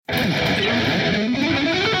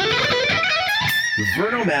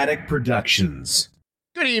Vernomatic Productions.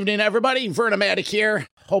 Good evening, everybody. Vernomatic here.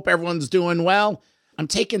 Hope everyone's doing well. I'm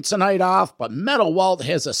taking tonight off, but Metal Walt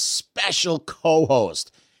has a special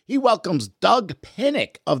co-host. He welcomes Doug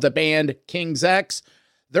Pinnick of the band King's X.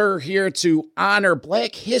 They're here to honor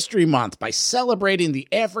Black History Month by celebrating the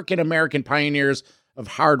African-American pioneers of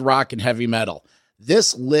hard rock and heavy metal.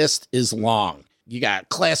 This list is long. You got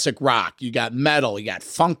classic rock, you got metal, you got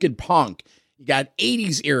funk and punk, you got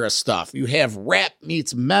 80s era stuff, you have rap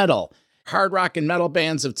meets metal, hard rock and metal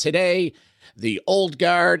bands of today, the old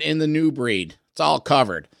guard and the new breed. It's all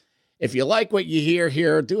covered. If you like what you hear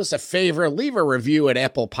here, do us a favor, leave a review at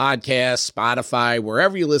Apple Podcasts, Spotify,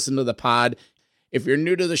 wherever you listen to the pod. If you're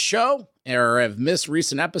new to the show or have missed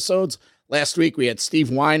recent episodes, last week we had Steve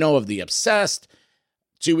Wino of The Obsessed.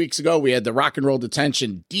 2 weeks ago, we had the Rock and Roll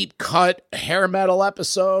Detention Deep Cut hair metal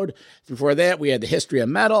episode. Before that, we had the History of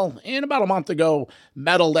Metal. And about a month ago,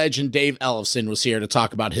 metal legend Dave Ellefson was here to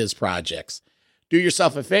talk about his projects. Do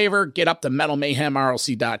yourself a favor, get up to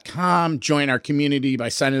metalmayhemrlc.com, join our community by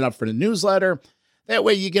signing up for the newsletter. That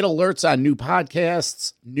way you get alerts on new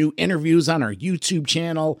podcasts, new interviews on our YouTube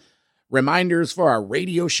channel, reminders for our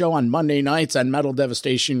radio show on Monday nights on Metal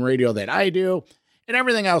Devastation Radio that I do, and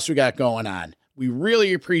everything else we got going on. We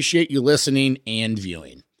really appreciate you listening and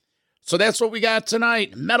viewing. So that's what we got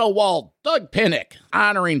tonight. Metal Walt, Doug Pinnick,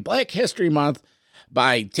 honoring Black History Month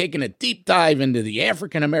by taking a deep dive into the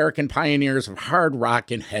African-American pioneers of hard rock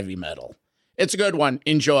and heavy metal. It's a good one.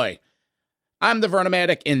 Enjoy. I'm the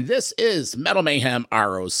Vernomatic, and this is Metal Mayhem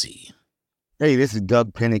ROC. Hey, this is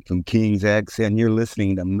Doug Pinnick from King's X, and you're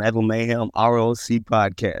listening to Metal Mayhem ROC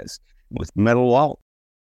Podcast with Metal Walt.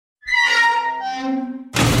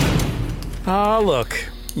 Ah, look,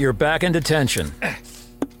 you're back in detention.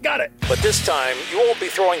 Got it. But this time, you won't be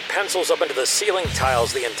throwing pencils up into the ceiling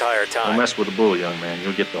tiles the entire time. Don't mess with the bull, young man.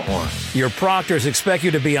 You'll get the horn. Your proctors expect you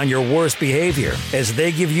to be on your worst behavior as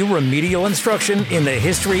they give you remedial instruction in the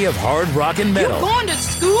history of hard rock and metal. You going to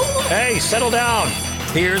school? Hey, settle down.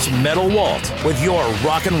 Here's Metal Walt with your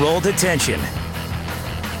rock and roll detention.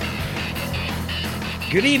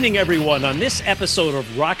 Good evening, everyone. On this episode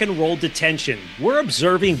of Rock and Roll Detention, we're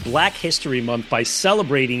observing Black History Month by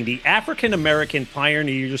celebrating the African-American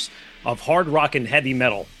pioneers of hard rock and heavy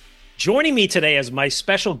metal. Joining me today as my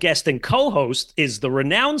special guest and co-host is the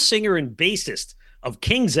renowned singer and bassist of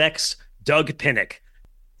King's X, Doug Pinnick.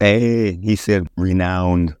 Hey, he said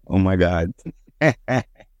renowned. Oh, my God.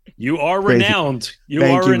 You are renowned. You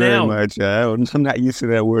Thank are you renowned. very much. I'm not used to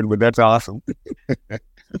that word, but that's awesome.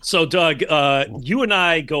 So, Doug, you and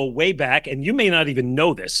I go way back, and you may not even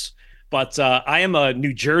know this, but I am a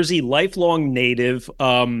New Jersey lifelong native,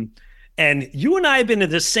 and you and I have been in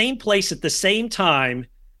the same place at the same time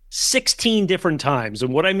 16 different times.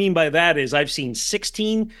 And what I mean by that is I've seen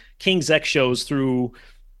 16 King's X shows through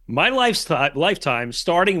my lifetime,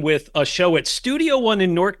 starting with a show at Studio One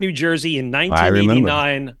in Newark, New Jersey in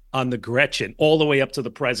 1989 on the Gretchen, all the way up to the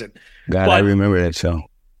present. I remember that show.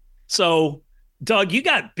 So, Doug, you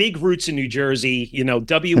got big roots in New Jersey. You know,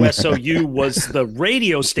 WSOU was the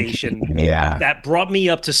radio station that brought me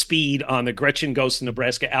up to speed on the Gretchen Goes to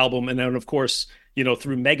Nebraska album. And then, of course, you know,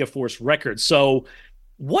 through Megaforce Records. So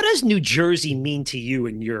what does New Jersey mean to you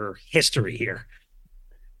in your history here?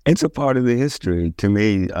 It's a part of the history to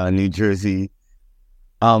me, New Jersey.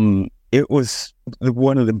 It was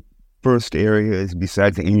one of the first areas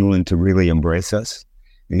besides England to really embrace us,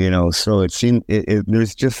 you know, so it seemed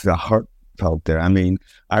there's just a heart felt there. I mean,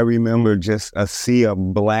 I remember just a sea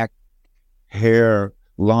of black hair,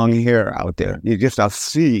 long hair out there. Just a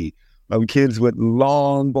sea of kids with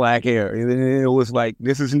long black hair. It was like,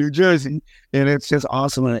 this is New Jersey. And it's just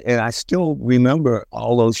awesome. And I still remember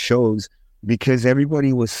all those shows because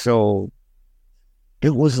everybody was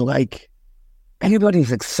it was like,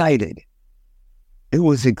 everybody's excited. It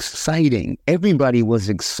was exciting. Everybody was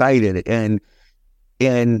excited. And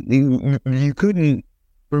you couldn't,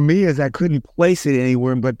 for me, I couldn't place it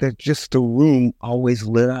anywhere, but that just the room always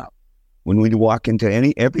lit up. When we walk into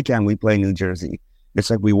every time we play New Jersey, it's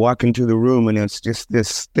like we walk into the room and it's just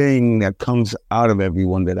this thing that comes out of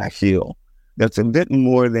everyone that I feel. That's a bit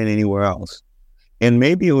more than anywhere else. And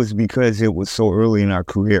maybe it was because it was so early in our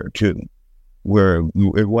career too, where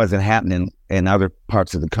it wasn't happening in other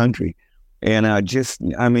parts of the country. And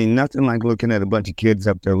nothing like looking at a bunch of kids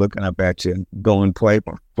up there looking up at you, going play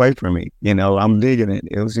for me. You know, I'm digging it.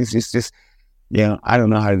 It was just, I don't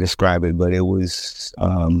know how to describe it, but it was,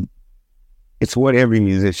 it's what every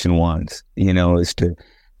musician wants, you know, is to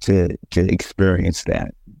to experience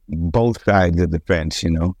that. Both sides of the fence,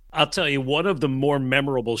 I'll tell you, one of the more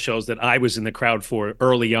memorable shows that I was in the crowd for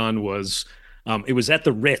early on was it was at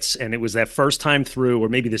the Ritz, and it was that first time through, or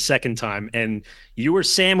maybe the second time, and you were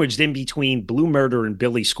sandwiched in between Blue Murder and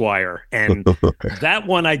Billy Squire. And that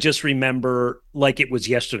one I just remember like it was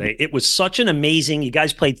yesterday. It was such an amazing, you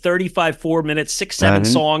guys played 35, 4 minutes, 6, 7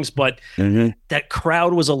 songs, but that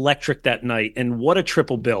crowd was electric that night, and what a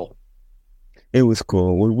triple bill. It was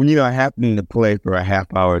cool. When I happened to play for a half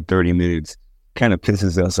hour, 30 minutes, kind of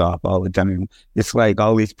pisses us off all the time. It's like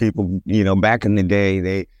all these people, back in the day,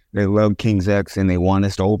 they love King's X and they want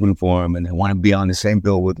us to open for them and they want to be on the same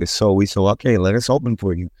bill with us. So we said, okay, let us open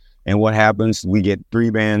for you. And what happens? We get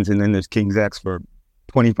 3 bands and then there's King's X for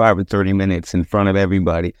 25 or 30 minutes in front of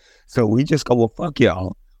everybody. So we just go, well, fuck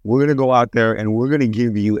y'all. We're going to go out there and we're going to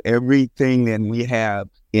give you everything that we have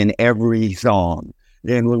in every song.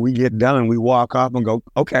 Then when we get done, we walk off and go,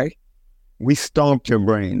 okay, we stomped your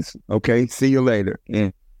brains. Okay, see you later.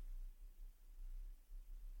 And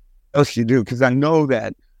what else you do? Because I know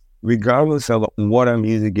that regardless of what our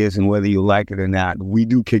music is and whether you like it or not, we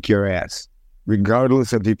do kick your ass.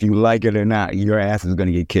 Regardless of if you like it or not, your ass is going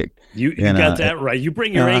to get kicked. You got that right. You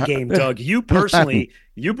bring your A game, Doug. You personally,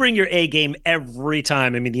 you bring your A game every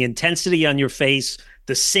time. I mean, the intensity on your face,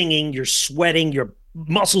 the singing, you're sweating, your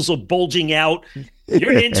muscles are bulging out.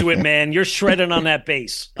 You're into it, man. You're shredding on that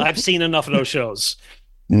bass. I've seen enough of those shows.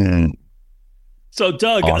 So,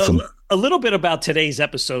 Doug, awesome. A little bit about today's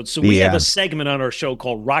episode. So we have a segment on our show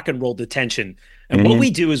called Rock and Roll Detention. And what we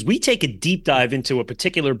do is we take a deep dive into a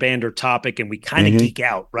particular band or topic and we kind of geek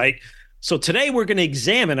out, right? So today we're going to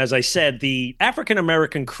examine, as I said, the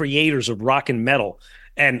African-American creators of rock and metal.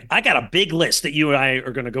 And I got a big list that you and I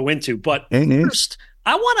are going to go into. But first,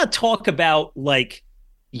 I want to talk about like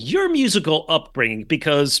your musical upbringing,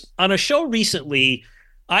 because on a show recently,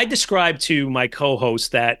 I described to my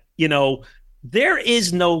co-host that, there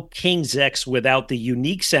is no King's X without the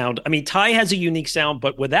unique sound. I mean, Ty has a unique sound,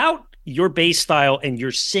 but without your bass style and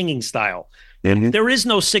your singing style, there is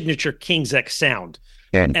no signature King's X sound.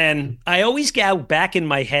 And I always go back in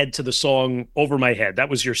my head to the song Over My Head. That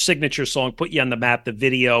was your signature song, put you on the map, the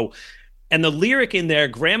video. And the lyric in there,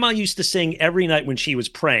 Grandma used to sing every night when she was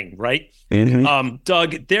praying, right?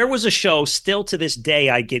 Doug, there was a show, still to this day,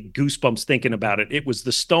 I get goosebumps thinking about it. It was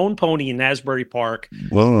the Stone Pony in Asbury Park,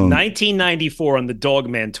 1994 on the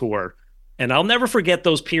Dogman Tour. And I'll never forget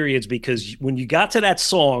those periods, because when you got to that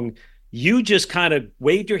song, you just kind of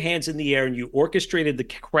waved your hands in the air and you orchestrated the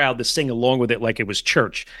crowd to sing along with it like it was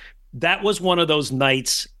church. That was one of those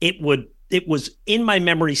nights. It was in my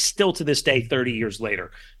memory still to this day, 30 years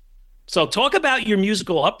later. So talk about your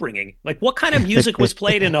musical upbringing. Like, what kind of music was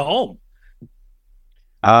played in the home?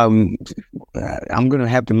 I'm going to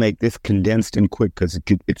have to make this condensed and quick because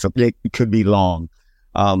it could be long.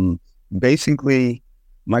 Basically,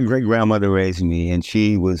 my great-grandmother raised me, and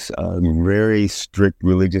she was a very strict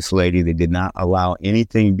religious lady that did not allow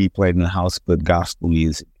anything to be played in the house but gospel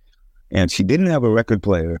music. And she didn't have a record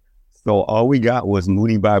player, so all we got was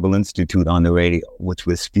Moody Bible Institute on the radio, which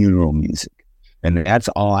was funeral music. And that's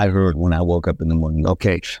all I heard when I woke up in the morning.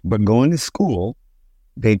 Okay, but going to school,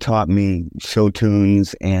 they taught me show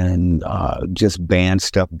tunes and just band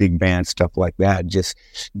stuff, big band stuff like that. Just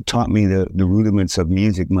taught me the rudiments of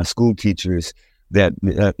music. My school teachers that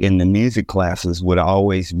in the music classes would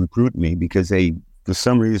always recruit me because for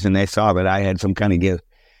some reason, they saw that I had some kind of gift.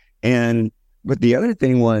 But the other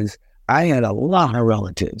thing was I had a lot of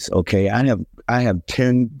relatives. Okay, I have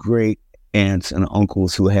 10 great aunts and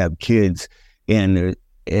uncles who have kids.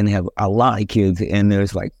 And have a lot of kids, and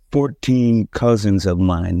there's like 14 cousins of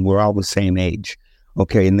mine. We're all the same age,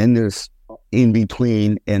 okay? And then there's in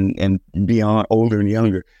between and beyond, older and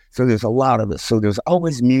younger. So there's a lot of us. So there's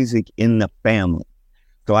always music in the family.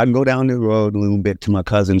 So I'd go down the road a little bit to my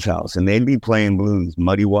cousin's house, and they'd be playing blues,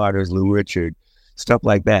 Muddy Waters, Lou Richard, stuff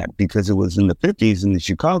like that, because it was in the 50s, and the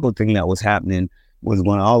Chicago thing that was happening was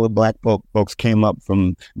when all the black folks came up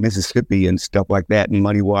from Mississippi and stuff like that, and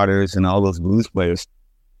Muddy Waters and all those blues players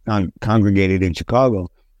congregated in Chicago.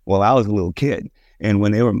 Well, I was a little kid, and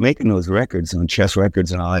when they were making those records on Chess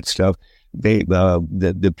Records and all that stuff,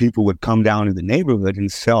 the people would come down to the neighborhood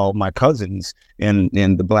and sell my cousins and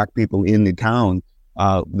the black people in the town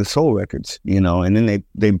the soul records, and then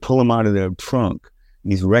they'd pull them out of their trunk,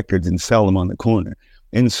 these records, and sell them on the corner.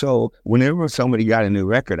 And so whenever somebody got a new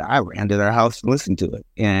record, I ran to their house to listen to it.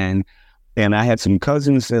 And I had some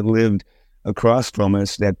cousins that lived across from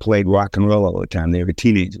us that played rock and roll all the time. They were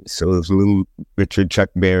teenagers. So it was Little Richard, Chuck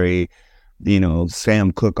Berry,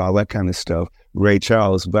 Sam Cooke, all that kind of stuff, Ray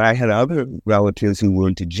Charles. But I had other relatives who were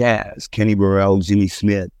into jazz, Kenny Burrell, Jimmy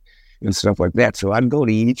Smith, and stuff like that. So I'd go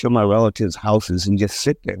to each of my relatives' houses and just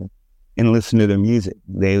sit there and listen to their music.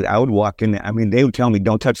 I would walk in there. I mean, they would tell me,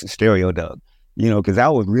 don't touch the stereo, Doug, because I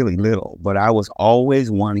was really little, but I was always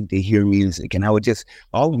wanting to hear music. And I would just,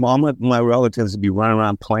 all my relatives would be running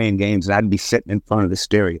around playing games, and I'd be sitting in front of the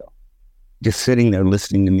stereo, just sitting there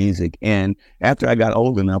listening to music. And after I got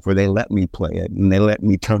old enough where they let me play it, and they let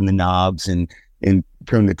me turn the knobs and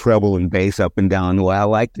turn the treble and bass up and down the way I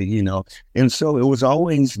liked it, And so there was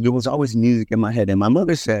always music in my head. And my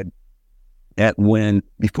mother said that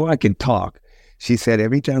before I could talk, she said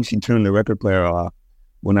every time she turned the record player off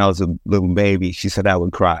when I was a little baby, she said I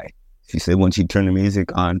would cry. She said when she turned the music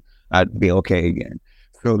on, I'd be okay again.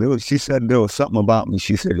 So she said there was something about me.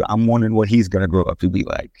 She said, I'm wondering what he's going to grow up to be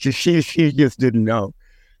like. She just didn't know.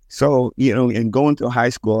 So, in going through high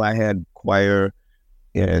school, I had choir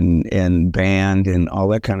and band and all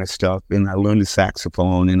that kind of stuff. And I learned the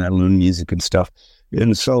saxophone and I learned music and stuff.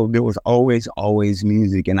 And so there was always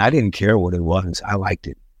music. And I didn't care what it was. I liked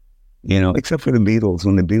it, except for the Beatles.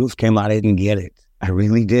 When the Beatles came out, I didn't get it. I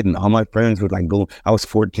really didn't. All my friends would I was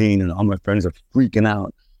 14 and all my friends are freaking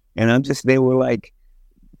out. And they were like,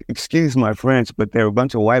 excuse my French, but they were a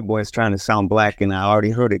bunch of white boys trying to sound black, and I already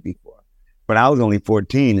heard it before. But I was only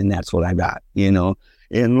 14, and that's what I got,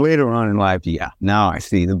 And later on in life, now I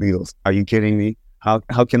see the Beatles. Are you kidding me? How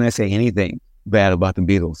can I say anything bad about the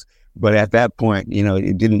Beatles? But at that point,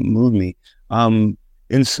 it didn't move me. And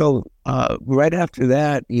so right after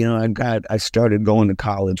that, I started going to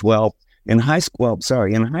college. Well, in high school,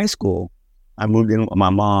 I moved in with my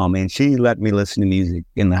mom, and she let me listen to music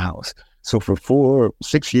in the house. So for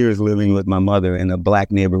 6 years living with my mother in a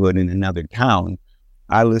black neighborhood in another town,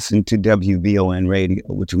 I listened to WVON radio,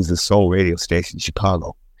 which was a soul radio station in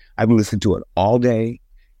Chicago. I would listen to it all day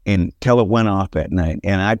until it went off at night.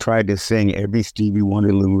 And I tried to sing every Stevie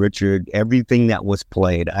Wonder, Little Richard, everything that was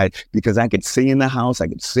played. Because I could sing in the house. I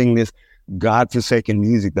could sing this godforsaken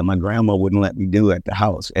music that my grandma wouldn't let me do at my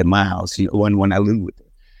house, when I lived with her.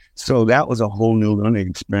 So that was a whole new learning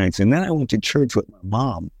experience. And then I went to church with my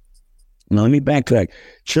mom. Now, let me backtrack.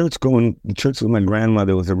 The church with my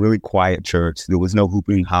grandmother was a really quiet church. There was no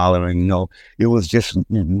hooping and hollering. It was just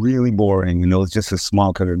really boring. It was just a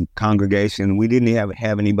small congregation. We didn't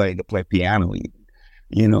have anybody to play piano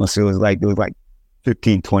even. So there was like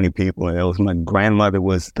 15, 20 people. And my grandmother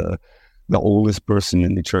was the oldest person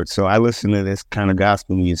in the church. So I listened to this kind of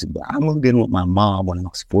gospel music. But I moved in with my mom when I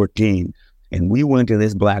was 14, and we went to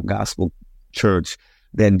this black gospel church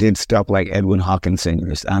that did stuff like Edwin Hawkins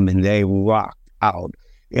singers. I mean, they rocked out.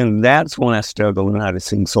 And that's when I started to learn how to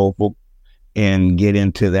sing soulful and get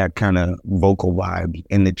into that kind of vocal vibe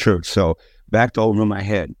in the church. So back to Over My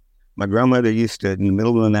Head. My grandmother used to, in the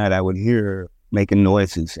middle of the night, I would hear her making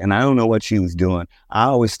noises. And I don't know what she was doing. I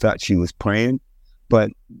always thought she was praying,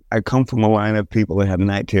 but I come from a line of people that have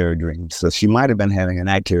night terror dreams. So she might have been having a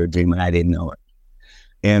night terror dream and I didn't know it.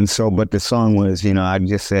 And so, but the song was, I'd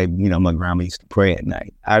just say, my grandma used to pray at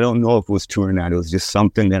night. I don't know if it was true or not. It was just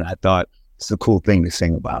something that I thought it's a cool thing to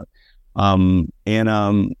sing about. And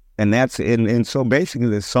that's it. And so basically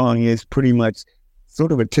the song is pretty much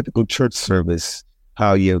sort of a typical church service,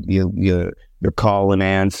 how you call and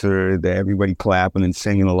answer, everybody clapping and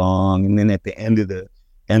singing along. And then at the end of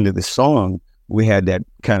the song, we had that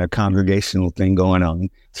kind of congregational thing going on.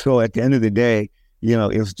 So at the end of the day, it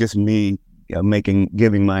was just me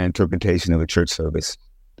giving my interpretation of a church service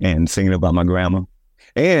and singing about my grandma.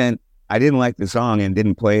 And I didn't like the song and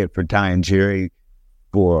didn't play it for Ty and Jerry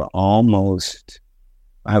for almost,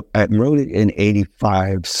 I wrote it in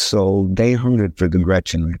 85, so they heard it for the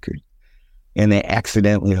Gretchen record. And they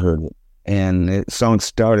accidentally heard it. And the song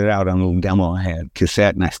started out on a little demo I had,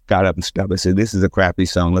 cassette, and I got up and stopped. I said, this is a crappy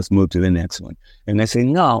song, let's move to the next one. And they say,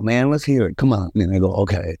 no, man, let's hear it, come on. And I go,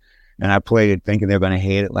 okay. And I played it thinking they're going to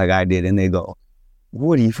hate it like I did. And they go,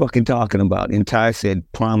 what are you fucking talking about? And Ty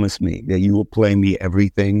said, promise me that you will play me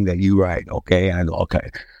everything that you write. Okay. And I go, okay.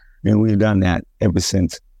 And we've done that ever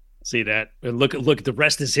since. See that? And look at the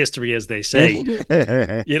rest is history, as they say.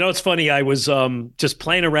 It's funny. I was just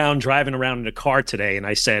playing around, driving around in a car today, and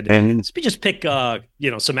I said, let's just pick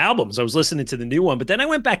some albums. I was listening to the new one, but then I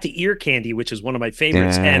went back to Ear Candy, which is one of my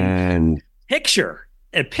favorites, and Picture.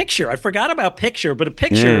 I forgot about Picture, but a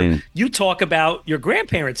Picture, you talk about your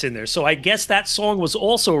grandparents in there. So I guess that song was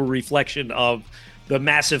also a reflection of the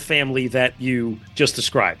massive family that you just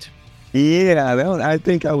described. Yeah, I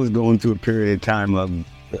think I was going through a period of time of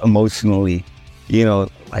emotionally,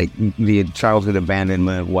 like the childhood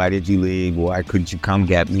abandonment. Why did you leave? Why couldn't you come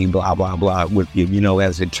get me? Blah, blah, blah with you,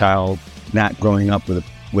 as a child.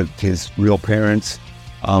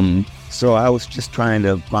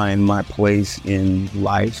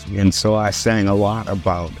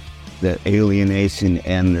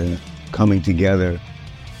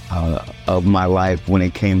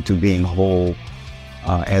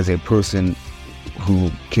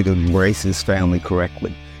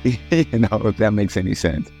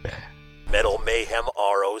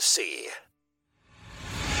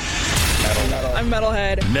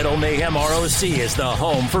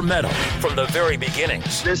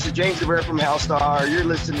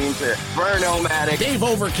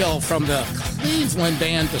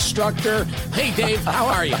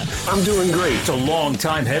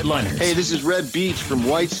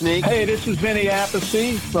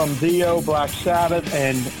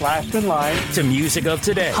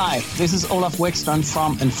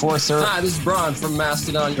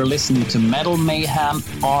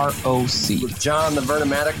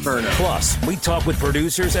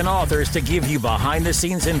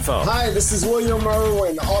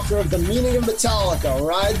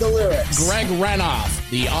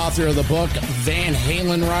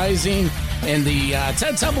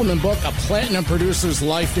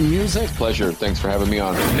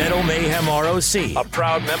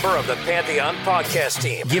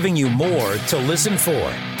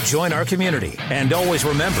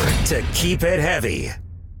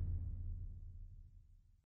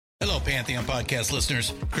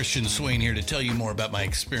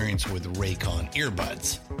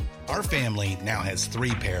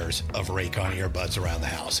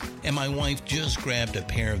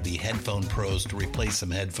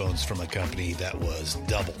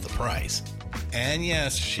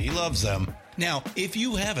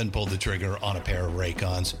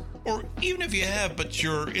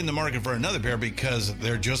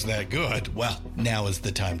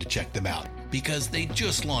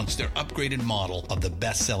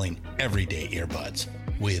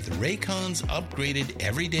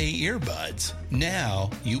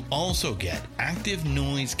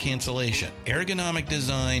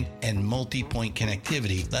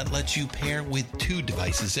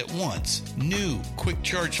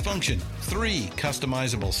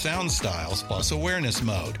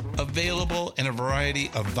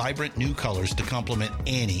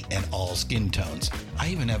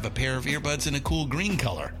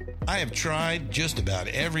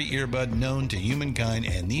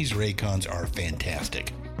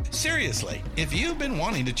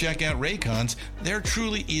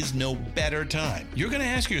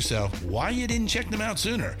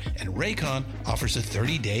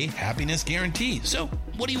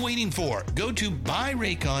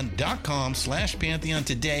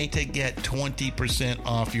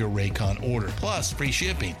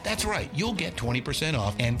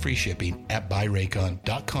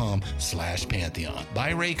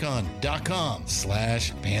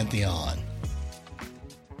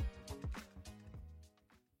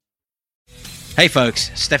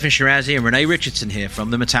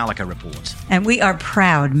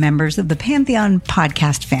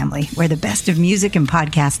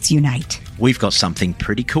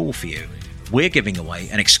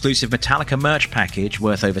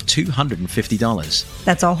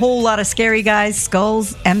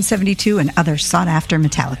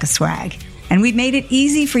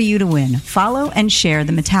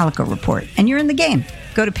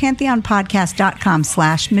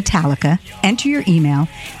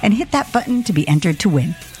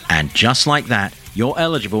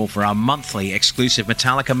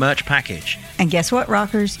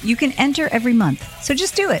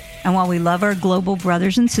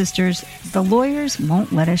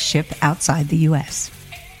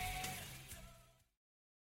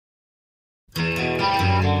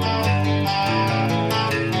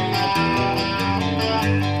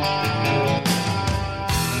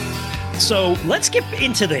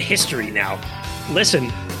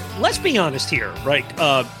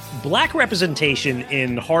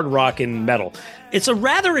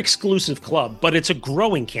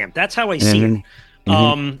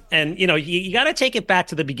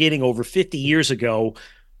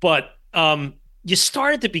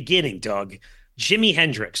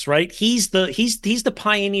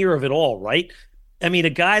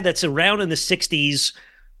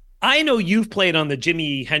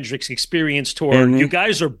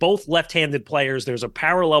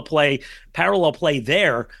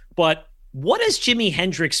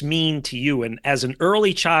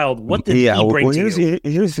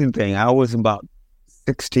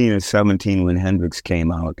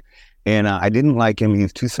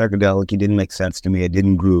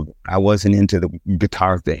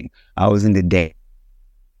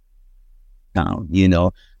 town, you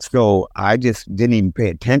know. So I just didn't even pay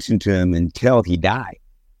attention to him until he died.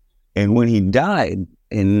 And when he died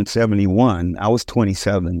in 71, I was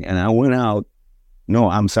 27, and I went out. No,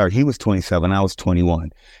 I'm sorry, he was 27, I was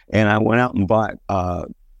 21. And I went out and bought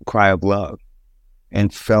Cry of Love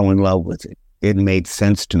and fell in love with it. It made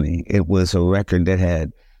sense to me. It was a record that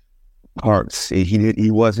had parts. He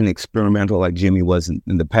wasn't experimental like Jimmy was in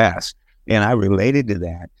the past. And I related to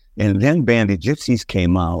that. And then Bandit Gypsies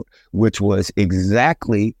came out, which was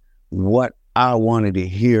exactly what I wanted to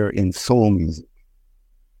hear in soul music.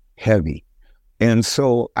 Heavy. And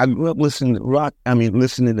so I grew up listening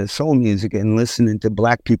to soul music and listening to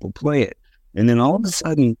black people play it. And then all of a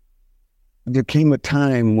sudden, there came a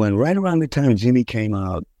time when, right around the time Jimmy came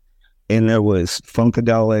out, and there was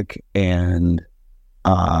Funkadelic and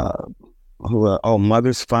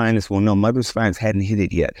Mother's Finest. Well, no, Mother's Finest hadn't hit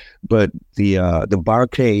it yet, but the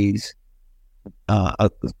Barcades, a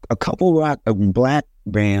couple black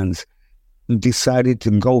bands decided to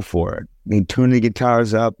go for it. They turned the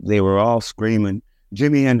guitars up. They were all screaming.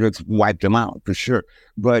 Jimi Hendrix wiped them out for sure,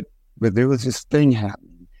 but there was this thing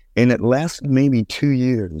happening, and it lasted maybe 2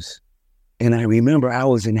 years. And I remember I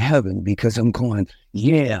was in heaven because I'm going,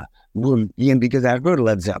 because I heard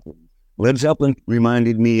Led Zeppelin. Led Zeppelin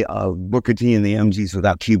reminded me of Booker T and the MGs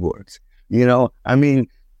without keyboards. You know, I mean,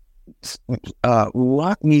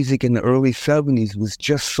 rock music in the early 70s was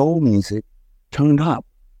just soul music turned up.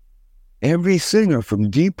 Every singer from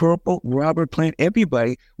Deep Purple, Robert Plant,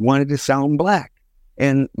 everybody wanted to sound black.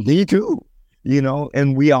 And me too. You know,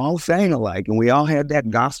 and we all sang alike, and we all had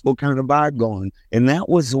that gospel kind of vibe going. And that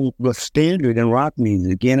was the standard in rock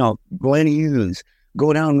music. You know, Glenn Hughes,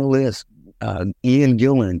 go down the list, Ian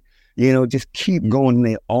Gillan, you know, just keep going.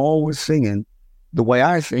 They all were singing the way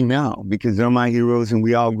I sing now because they're my heroes, and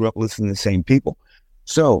we all grew up listening to the same people.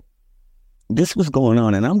 So this was going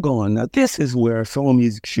on, and I'm going, now this is where soul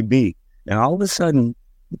music should be. And all of a sudden,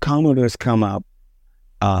 the Commodores come up.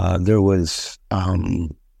 There was...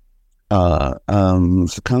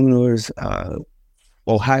 Commodores,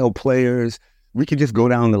 Ohio Players. We could just go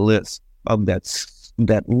down the list of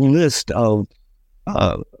that list of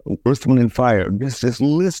Earth, Wind and Fire. This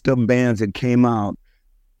list of bands that came out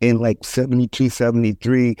in like 72,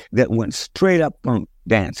 73 that went straight up funk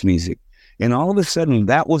dance music. And all of a sudden,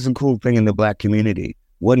 that was a cool thing in the black community.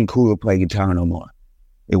 Wasn't cool to play guitar no more.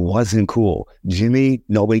 It wasn't cool. Jimmy,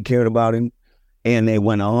 nobody cared about him. And they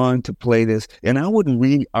went on to play this. And I would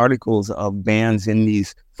read articles of bands in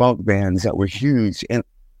these funk bands that were huge. And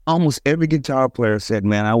almost every guitar player said,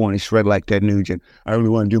 man, I want to shred like Ted Nugent. I really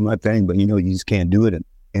want to do my thing, but you know, you just can't do it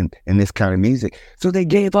in this kind of music. So they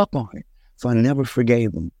gave up on it. So I never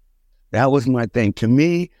forgave them. That was my thing. To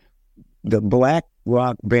me, the black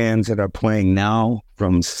rock bands that are playing now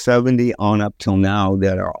from 70 on up till now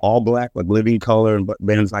that are all black, like Living Colour and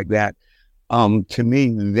bands like that, to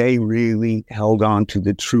me, they really held on to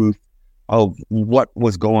the truth of what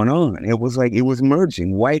was going on. It was like it was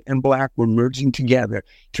merging. White and black were merging together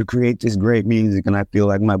to create this great music, and I feel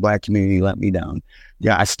like my black community let me down.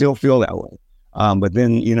 Yeah, I still feel that way. But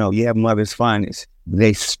then, you know, you have Mother's Finest.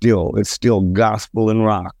 It's still gospel and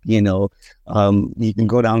rock, you know. You can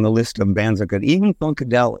go down the list of bands like that. Even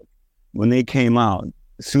Funkadelic, when they came out,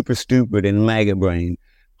 Super Stupid and Maggot Brain,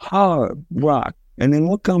 hard rock. And then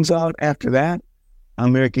what comes out after that?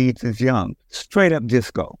 America Eats Its Young. Straight up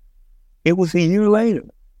disco. It was a year later.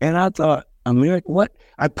 And I thought, America, what?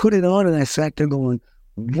 I put it on and I sat there going,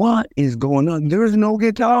 what is going on? There's no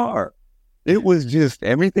guitar. It was just,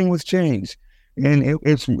 everything was changed. And it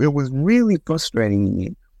was really frustrating to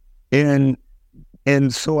me.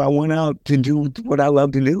 And so I went out to do what I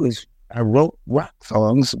love to do is I wrote rock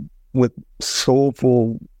songs with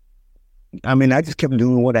soulful. I mean, I just kept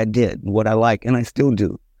doing what I did, what I like, and I still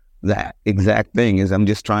do that exact thing. Is I'm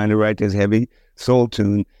just trying to write this heavy soul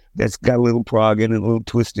tune that's got a little prog in it, a little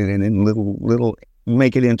twisted in it, and little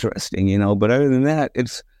make it interesting, you know. But other than that,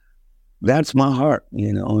 that's my heart,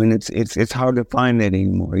 you know, and it's hard to find that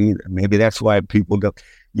anymore either. Maybe that's why people go,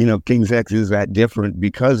 you know, King's X is that different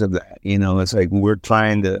because of that. You know, it's like we're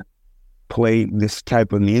trying to play this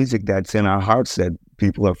type of music that's in our hearts that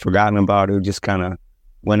people have forgotten about or just kind of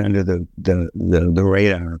went under the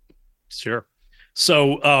radar. Sure.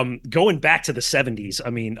 So going back to the 70s,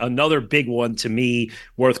 I mean, another big one to me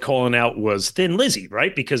worth calling out was Thin Lizzy,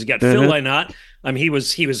 right? Because you got Phil Lynott. I mean, he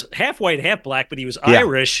was half white, half black, but he was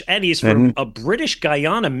Irish, and he's from a British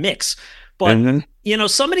Guyana mix. But, you know,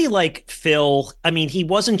 somebody like Phil, I mean, he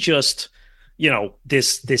wasn't just, you know,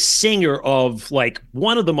 this singer of like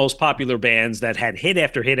one of the most popular bands that had hit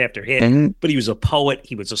after hit after hit, but he was a poet.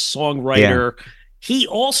 He was a songwriter. he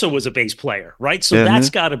also was a bass player, right? So that's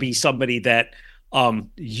got to be somebody that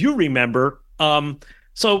you remember.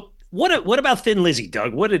 So what about Thin Lizzy,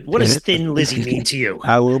 Doug? What does Thin Lizzy mean to you?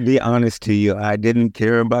 I will be honest to you. I didn't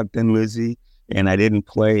care about Thin Lizzy, and I didn't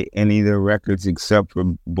play any of their records except for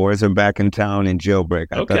Boys Are Back in Town and Jailbreak.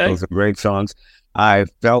 I thought those were great songs. I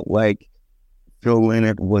felt like Phil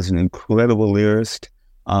Lynott was an incredible lyricist.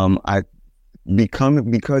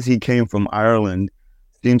 Because he came from Ireland,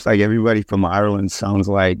 seems like everybody from Ireland sounds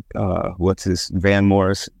like Van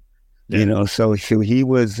Morrison. Yeah. So he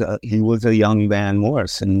was a young Van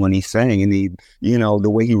Morrison when he sang, and he, the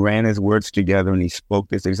way he ran his words together and he spoke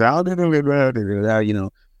this, and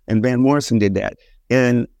Van Morrison did that,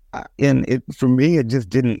 and it, for me, it just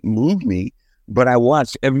didn't move me. But I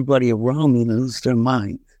watched everybody around me lose their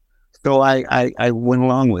minds, so I went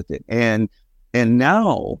along with it, and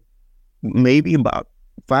now, maybe about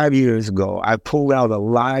 5 years ago, I pulled out a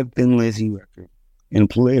live Thin Lizzy record and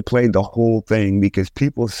played the whole thing, because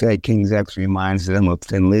people say King's X reminds them of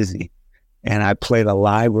Thin Lizzy. And I played a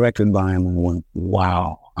live record by him and went,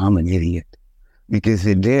 wow, I'm an idiot. Because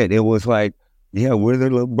it did. It was like, yeah, we're their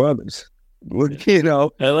little brothers.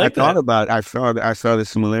 I thought about it. I saw the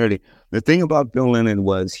similarity. The thing about Phil Lynott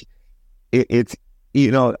was, it's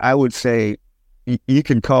I would say, you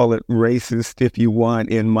can call it racist if you want,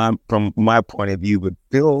 from my point of view, but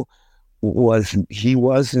Phil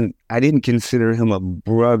I didn't consider him a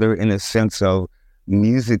brother in a sense of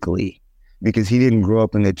musically, because he didn't grow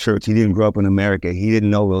up in the church. He didn't grow up in America. He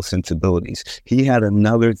didn't know those sensibilities. He had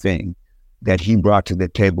another thing that he brought to the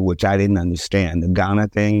table, which I didn't understand. The Ghana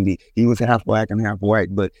thing, he was half black and half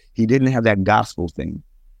white, but he didn't have that gospel thing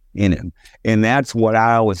in him. And that's what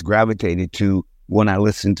I always gravitated to when I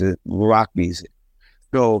listened to rock music.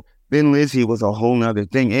 So Thin Lizzy was a whole nother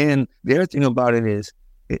thing. And the other thing about it is,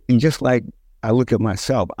 just like I look at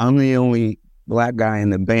myself, I'm the only black guy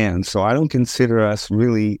in the band, so I don't consider us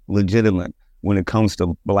really legitimate when it comes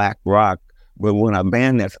to black rock. But when a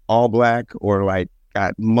band that's all black, or like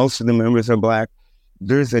most of the members are black,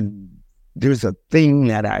 there's a thing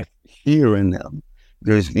that I hear in them.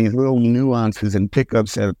 There's these little nuances and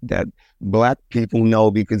pickups that black people know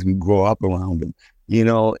because we grow up around them,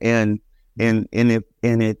 and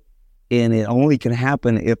it only can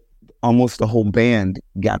happen if almost the whole band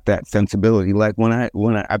got that sensibility. Like when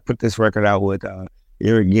I put this record out with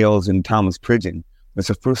Eric Gales and Thomas Pridgeon, it's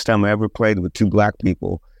the first time I ever played with two black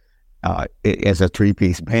people as a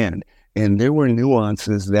three-piece band. And there were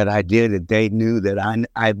nuances that I did that they knew that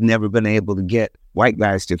I've never been able to get white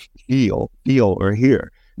guys to feel or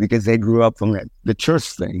hear, because they grew up from the church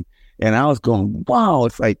thing. And I was going, wow,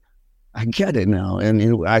 it's like, I get it now.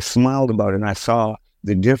 And I smiled about it, and I saw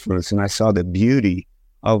the difference, and I saw the beauty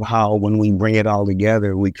of how when we bring it all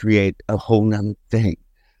together, we create a whole nother thing,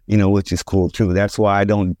 which is cool too. That's why I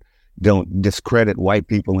don't discredit white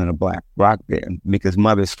people in a black rock band, because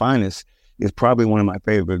Mother's Finest is probably one of my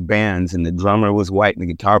favorite bands, and the drummer was white and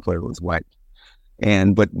the guitar player was white.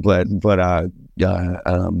 And but the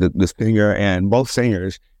singer and both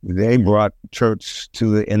singers, they brought church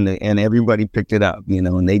to it, and everybody picked it up,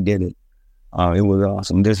 and they did it. It was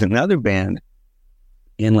awesome. There's another band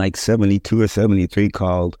in like 72 or 73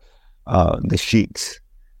 called the Sheiks.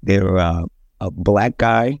 They're a black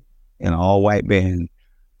guy and all white band.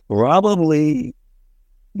 Probably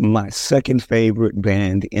my second favorite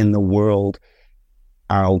band in the world.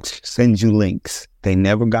 I'll send you links. They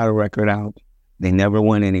never got a record out. They never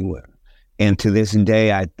went anywhere. And to this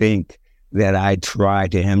day, I think that I try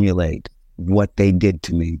to emulate what they did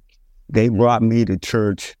to me. They brought me to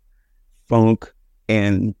church funk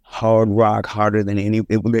and hard rock harder than any.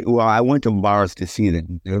 I went to bars to see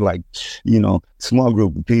them. They're like, small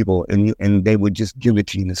group of people, and they would just give it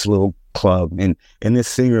to you in this little club. And this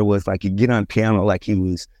singer was like, you get on piano like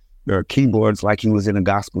or keyboards like he was in a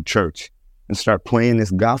gospel church, and start playing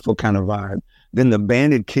this gospel kind of vibe. Then the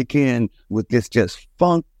band would kick in with this just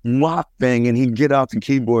funk rock thing, and he'd get off the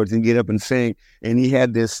keyboards and get up and sing. And he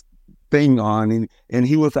had this thing on, and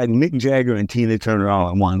he was like Mick Jagger and Tina Turner all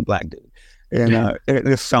in one, black dude. And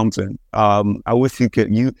there's something. I wish you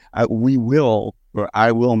could. I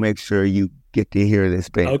will make sure you get to hear this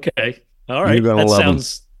band. Okay, all right.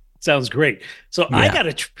 That sounds great. So yeah. I got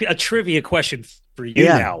a trivia question for you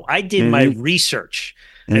now. I did my research,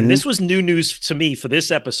 and this was new news to me for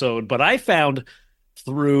this episode. But I found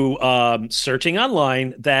through searching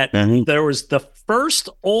online that there was the first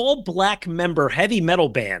all black member heavy metal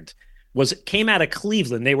band came out of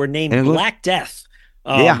Cleveland. They were named Black Death.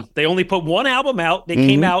 They only put one album out. They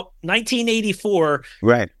came out 1984.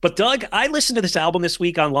 Right. But Doug, I listened to this album this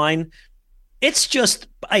week online. It's just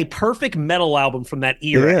a perfect metal album from that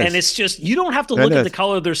era. And it's just, you don't have to look at the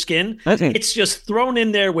color of their skin. It's just thrown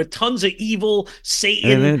in there with tons of evil,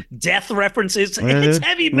 Satan, death references. It's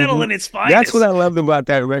heavy metal in its finest. That's what I loved about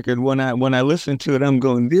that record. When I listened to it, I'm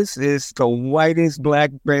going, this is the whitest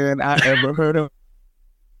black band I ever heard of.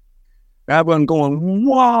 I was going,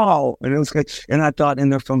 wow. And it was good. And I thought,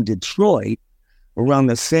 and they're from Detroit. Around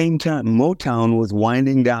the same time, Motown was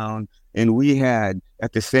winding down. And we had,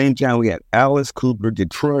 at the same time, we had Alice Cooper,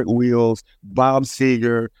 Detroit Wheels, Bob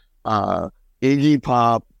Seger, Iggy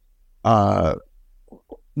Pop,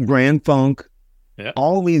 Grand Funk. Yeah.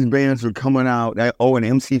 All these bands were coming out. And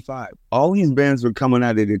MC5. All these bands were coming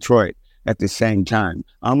out of Detroit at the same time.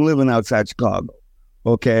 I'm living outside Chicago.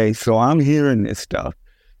 Okay, so I'm hearing this stuff.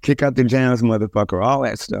 Kick out the jams, motherfucker, all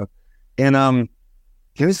that stuff. And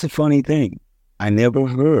here's the funny thing. I never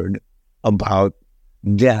heard about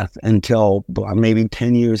death until maybe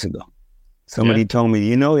 10 years ago. Somebody told me,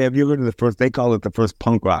 have you heard of they call it the first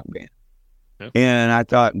punk rock band. Yeah. And I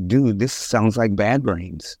thought, dude, this sounds like Bad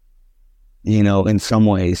Brains, in some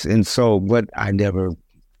ways. And so, but I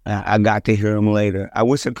got to hear them later. I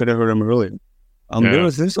wish I could have heard them earlier.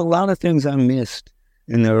 There's a lot of things I missed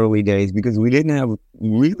in the early days because we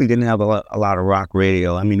really didn't have a lot of rock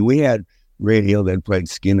radio. I mean, we had radio that played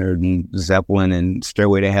Skinner and Zeppelin and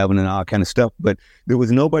Stairway to Heaven and all kind of stuff, but there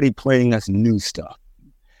was nobody playing us new stuff.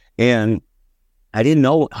 And I didn't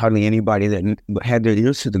know hardly anybody that had their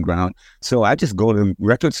ears to the ground. So I just go to the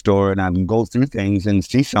record store and I'd go through things and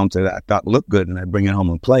see something that I thought looked good and I'd bring it home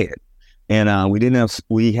and play it. And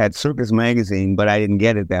we had Circus Magazine, but I didn't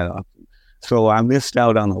get it that often. So I missed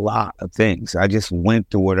out on a lot of things. I just went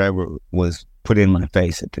to whatever was put in my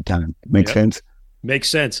face at the time. Make sense? Makes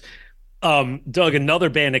sense. Doug,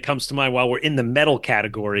 another band that comes to mind while we're in the metal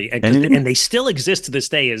category, and they still exist to this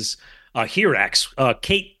day, is Hirax.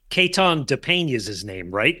 Caton DePena is his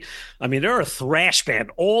name, right? I mean, they're a thrash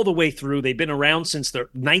band all the way through. They've been around since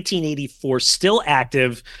 1984, still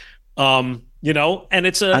active. And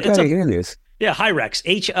it's a. I gotta hear this. Yeah, Hirax,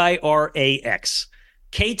 Hirax.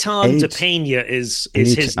 Caton DePena is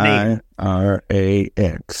his name.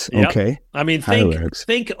 Hirax. Okay. Yep. I mean,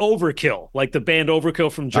 think Overkill, like the band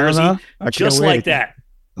Overkill from Jersey, just like that.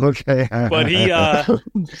 Okay. But he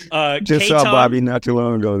just saw Bobby not too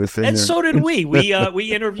long ago. And so did we.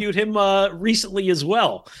 We interviewed him recently as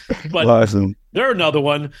well. But awesome. They're another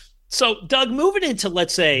one. So, Doug, moving into,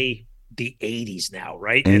 let's say, the 80s now,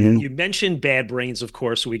 right? And you mentioned Bad Brains, of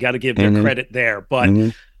course, so we got to give their credit there.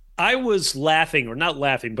 But I was laughing, or not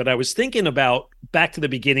laughing, but I was thinking about back to the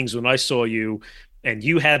beginnings when I saw you and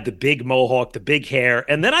you had the big mohawk, the big hair.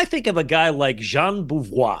 And then I think of a guy like Jean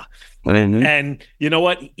Beauvoir. And you know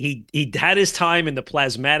what? He had his time in the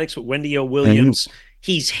Plasmatics with Wendy O. Williams.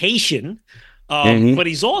 He's Haitian, but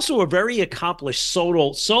he's also a very accomplished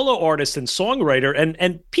solo artist and songwriter.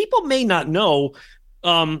 And people may not know,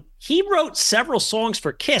 he wrote several songs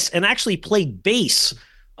for Kiss and actually played bass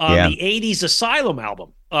on the 80s Asylum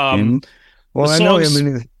album. Well, I know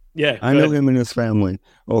him and his family.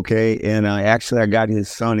 Okay. And I got his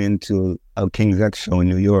son into a King's X show in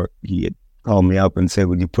New York. He had called me up and said,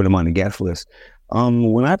 would you put him on the guest list?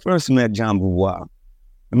 When I first met Jean Beauvoir,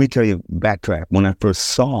 let me tell you, backtrack. When I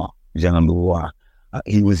first saw Jean Beauvoir,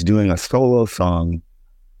 he was doing a solo song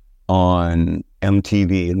on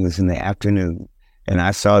MTV. It was in the afternoon. And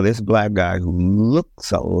I saw this black guy who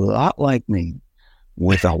looks a lot like me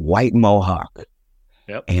with a white mohawk.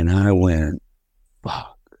 Yep. And I went,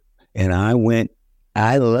 fuck. And I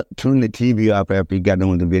turned the TV off after he got done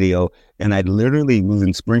with the video. And I literally was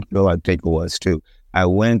in Springfield, I think it was too. I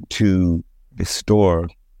went to the store,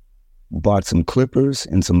 bought some clippers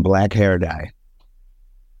and some black hair dye.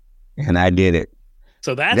 And I did it.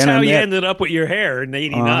 So that's how you ended up with your hair in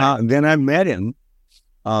 89. Then I met him.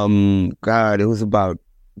 It was about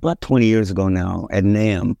 20 years ago now at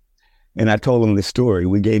NAMM. And I told him the story.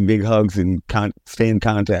 We gave big hugs and stay in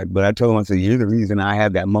contact. But I told him, I said, you're the reason I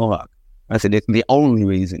had that mohawk. I said, it's the only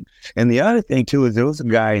reason. And the other thing, too, is there was a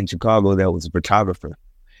guy in Chicago that was a photographer.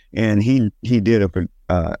 And he did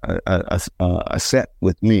a set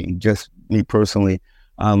with me, just me personally,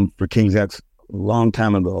 for King's X a long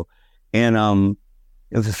time ago. And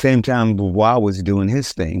it was the same time Beauvoir was doing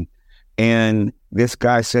his thing. And this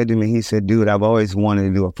guy said to me, he said, dude, I've always wanted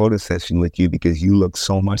to do a photo session with you because you look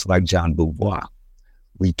so much like Jean Beauvoir.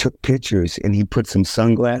 We took pictures and he put some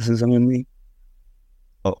sunglasses on me.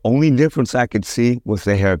 The only difference I could see was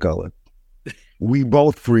the hair color. We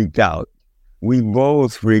both freaked out. With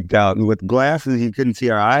glasses, you couldn't see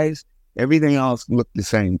our eyes. Everything else looked the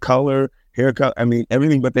same color, haircut. I mean,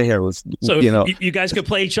 everything but the hair was, So you guys could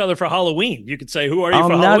play each other for Halloween. You could say, "Who are you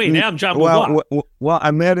for Halloween?" Yeah, I'm John Boubois. Well,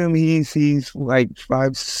 I met him. He's like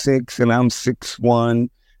 5'6", and I'm 6'1",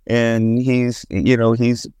 and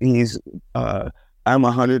I'm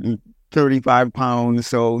 135 pounds.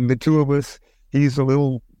 So the two of us, he's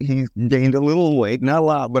gained a little weight, not a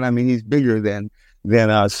lot, but I mean, he's bigger than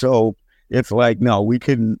us. So it's like, no, we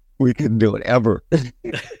couldn't do it ever.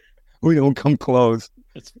 We don't come close.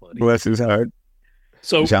 That's funny. Bless his heart.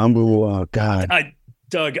 So John Boubois, God.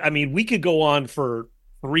 Doug, I mean, we could go on for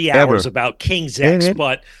 3 hours about King's X,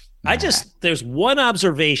 but there's one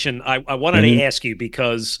observation I wanted to ask you,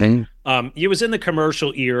 because you was in the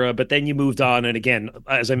commercial era, but then you moved on. And again,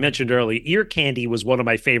 as I mentioned earlier, Ear Candy was one of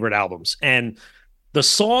my favorite albums. And the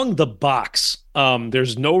song, The Box, there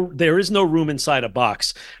is no room inside a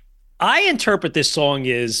box. I interpret this song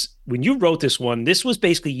as, when you wrote this one, this was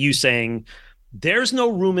basically you saying, there's no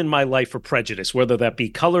room in my life for prejudice, whether that be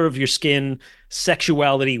color of your skin,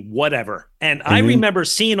 sexuality, whatever. And I remember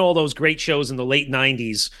seeing all those great shows in the late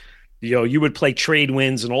 90s. You would play Trade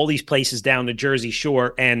Winds and all these places down the Jersey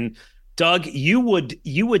Shore. And Doug, you would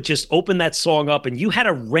just open that song up, and you had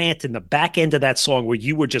a rant in the back end of that song where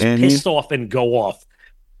you were just pissed off and go off.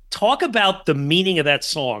 Talk about the meaning of that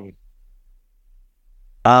song.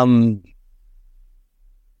 I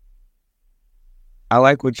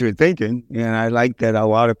like what you're thinking, and I like that a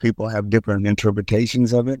lot of people have different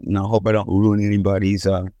interpretations of it, and I hope I don't ruin anybody's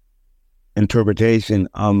interpretation.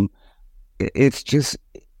 It's just,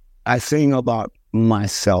 I sing about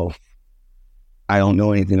myself. I don't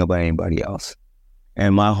know anything about anybody else.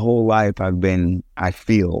 And my whole life I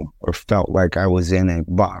felt like I was in a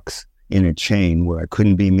box, in a chain where I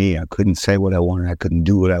couldn't be me. I couldn't say what I wanted. I couldn't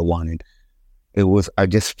do what I wanted. I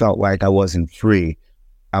just felt like I wasn't free.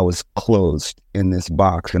 I was closed in this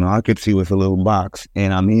box, and all I could see was a little box,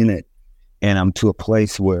 and I'm in it, and I'm to a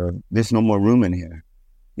place where there's no more room in here.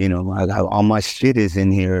 All my shit is in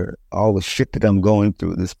here, all the shit that I'm going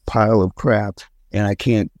through, this pile of crap, and I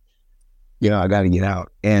can't, I got to get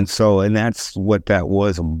out. And that's what that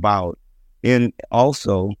was about. And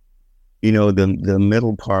also, the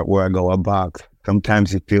middle part where I go, a box,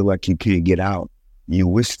 sometimes you feel like you can't get out. You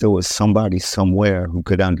wish there was somebody somewhere who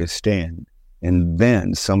could understand. And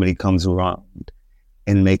then somebody comes around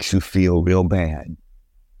and makes you feel real bad.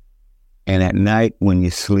 And at night when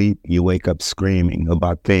you sleep, you wake up screaming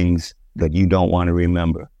about things that you don't want to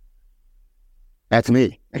remember. That's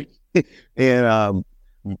me. And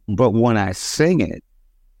but when I sing it,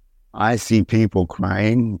 I see people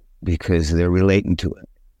crying because they're relating to it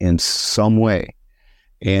in some way.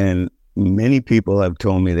 And many people have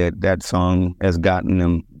told me that song has given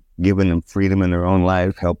them freedom in their own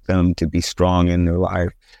life, helped them to be strong in their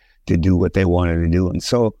life, to do what they wanted to do. And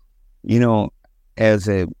so, as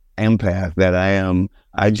an empath that I am,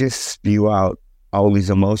 I just spew out all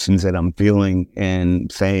these emotions that I'm feeling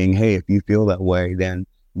and saying, hey, if you feel that way, then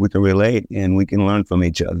we can relate and we can learn from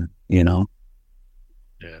each other, Yeah.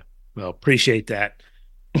 Well, appreciate that.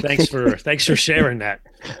 Thanks for sharing that.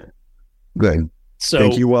 Good. So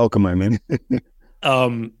thank you. Welcome. I mean,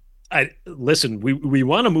 listen, we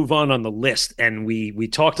want to move on the list, and we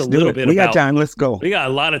talked a little bit about. We got time. Let's go. We got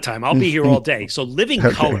a lot of time. I'll be here all day. So Living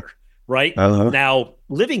Color, right? Now,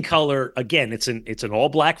 Living Color, again, it's an all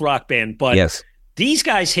black rock band, but yes, these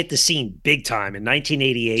guys hit the scene big time in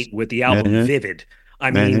 1988 with the album Vivid. I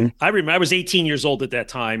mean, I remember I was 18 years old at that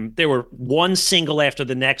time. There were one single after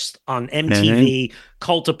the next on MTV,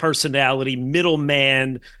 Cult of Personality,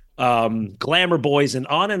 Middleman, Glamour Boys, and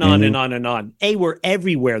on and on and on and on. They were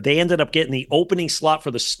everywhere. They ended up getting the opening slot for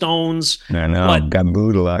the Stones. I know, got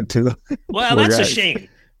booed a lot too. Well, that's a shame.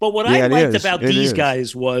 But what I liked about these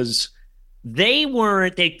guys was they were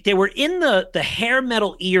in the hair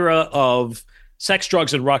metal era of sex,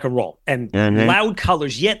 drugs, and rock and roll and loud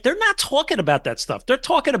colors. Yet they're not talking about that stuff. They're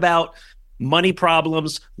talking about money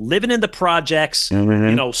problems, living in the projects,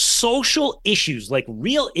 social issues, like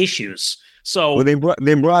real issues. So they brought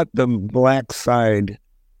the black side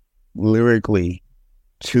lyrically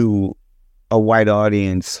to a white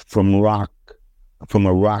audience from a rock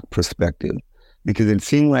perspective, because it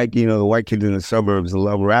seemed like, the white kids in the suburbs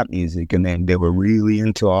love rap music, and then they were really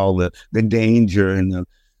into all the danger and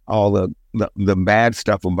all the bad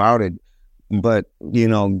stuff about it. But,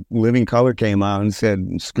 Living Color came out and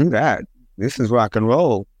said, screw that. This is rock and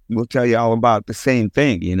roll. We'll tell you all about the same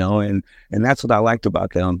thing, and that's what I liked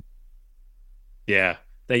about them. Yeah.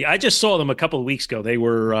 I just saw them a couple of weeks ago. They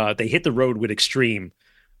were, they hit the road with Extreme,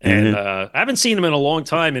 and I haven't seen them in a long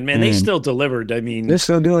time, and man, they still delivered. I mean, they're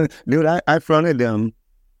still doing it. Dude, I fronted them,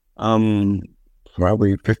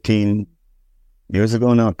 probably 15 years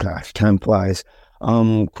ago now, gosh, time flies.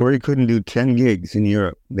 Corey couldn't do 10 gigs in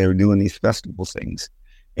Europe. They were doing these festival things.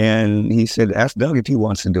 And he said, ask Doug if he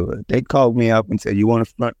wants to do it. They called me up and said, you want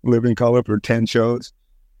to front Living Color for 10 shows?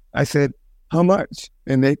 I said, how much?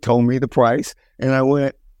 And they told me the price. And I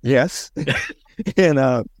went, yes.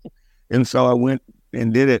 and so I went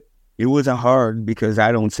and did it. It wasn't hard because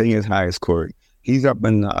I don't sing as high as Corey. He's up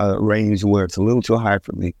in a range where it's a little too high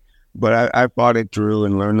for me. But I fought it through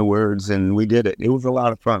and learned the words, and we did it. It was a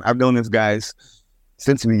lot of fun. I've known these guys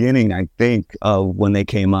since the beginning, I think, when they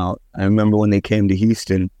came out. I remember when they came to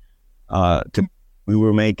Houston, we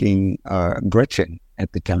were making Gretchen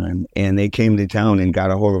at the time, and they came to town and got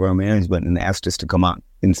a hold of our management and asked us to come out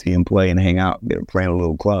and see them play and hang out. They were playing a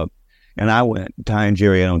little club. And I went. Ty and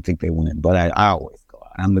Jerry, I don't think they went, but I always go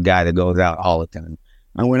out. I'm the guy that goes out all the time.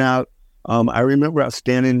 I went out. I remember I was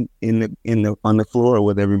standing on the floor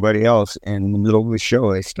with everybody else, and in the middle of the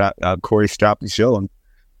show, Corey stopped the show and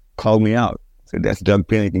called me out. Said, that's Doug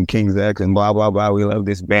Pinnick and King's X and blah, blah, blah. We love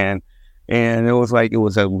this band. And it was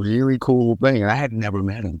a really cool thing. And I had never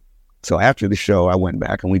met him. So after the show, I went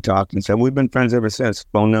back and we talked and said, we've been friends ever since.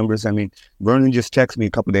 Phone numbers. I mean, Vernon just texted me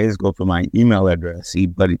a couple of days ago for my email address,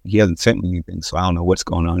 but he hasn't sent me anything. So I don't know what's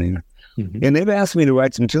going on here. Mm-hmm. And they've asked me to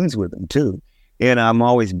write some tunes with him too. And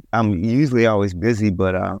I'm usually always busy,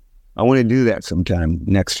 but I want to do that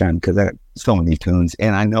next time, because I got so many tunes.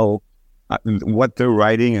 And I know what they're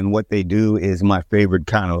writing and what they do is my favorite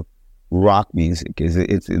kind of rock music.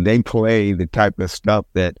 They play the type of stuff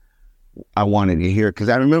that I wanted to hear. Because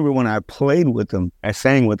I remember when I played with them, I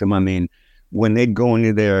sang with them. I mean, when they'd go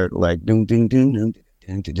into their like, ding, ding, ding, ding,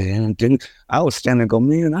 ding, ding, ding, I was standing and go,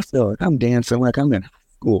 man, I feel like I'm dancing like I'm in high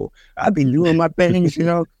school. I'd be doing my things, you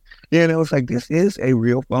know. And it was like, this is a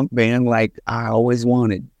real funk band like I always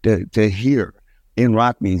wanted to hear in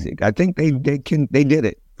rock music. I think they did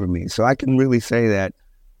it for me. So I can really say that,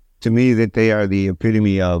 to me, that they are the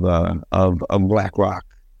epitome of black rock.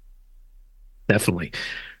 Definitely.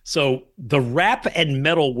 So the rap and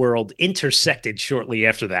metal world intersected shortly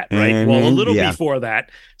after that, right? Mm-hmm, well, a little before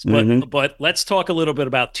that, but let's talk a little bit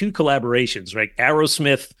about two collaborations, right?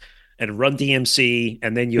 Aerosmith and Run DMC,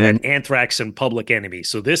 and then you had Anthrax and Public Enemy.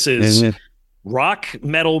 So this is rock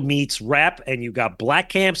metal meets rap, and you got black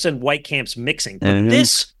camps and white camps mixing. But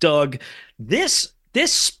this, Doug, this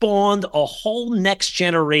spawned a whole next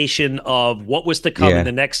generation of what was to come in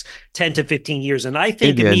the next 10 to 15 years. And I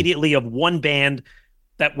think immediately of one band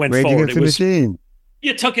that went forward. It was, you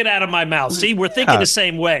took it out of my mouth. See, we're thinking the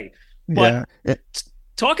same way. But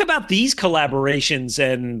talk about these collaborations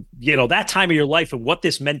and, that time of your life and what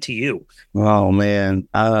this meant to you. Oh, man.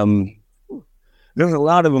 There's a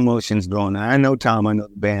lot of emotions going on. I know Tom, I know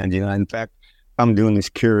the band. In fact, I'm doing this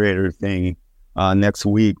curator thing next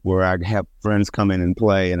week where I have friends come in and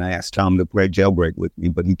play, and I asked Tom to play Jailbreak with me,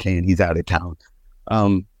 but he can't. He's out of town.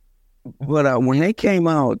 But when they came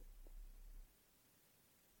out,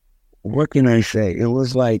 what can I say? It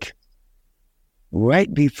was like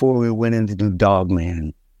right before we went into the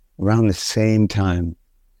Dogman, around the same time.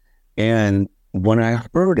 And when I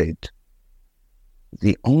heard it,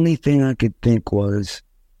 the only thing I could think was,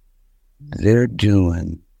 they're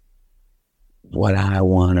doing what I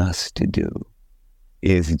want us to do.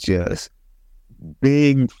 Is just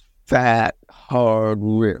big, fat, hard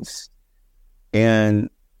riffs. And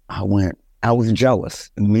I was jealous,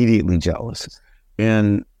 immediately jealous.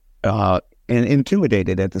 And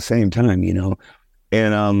intimidated at the same time,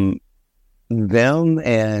 and them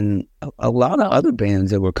and a lot of other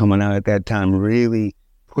bands that were coming out at that time really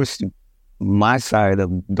pushed my side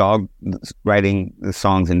of writing the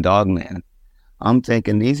songs in Dogman. I'm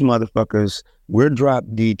thinking, these motherfuckers, we're drop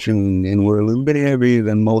D tuned and we're a little bit heavier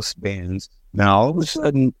than most bands. Now all of a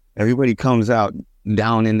sudden, everybody comes out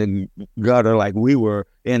down in the gutter like we were,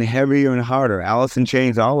 and heavier and harder. Alice in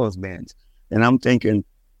Chains, all those bands. And I'm thinking,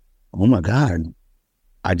 oh my God,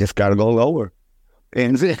 I just got to go lower.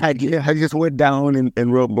 And I just went down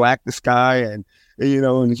and wrote Black the Sky and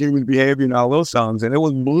Human Behavior and all those songs. And it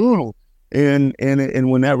was brutal. And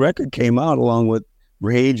when that record came out, along with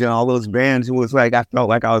Rage and all those bands, it was like, I felt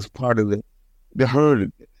like I was part of the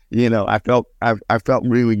herd. I felt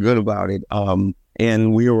really good about it.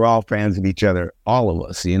 And we were all fans of each other, all of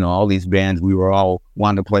us, all these bands, we were all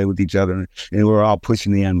wanting to play with each other, and we were all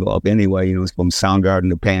pushing the envelope anyway. It was from Soundgarden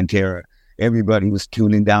to Pantera. Everybody was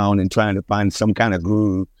tuning down and trying to find some kind of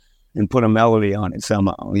groove and put a melody on it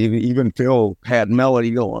somehow. Even Phil had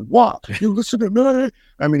melody going, what? You listen to me?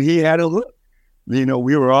 I mean, he had a hook. We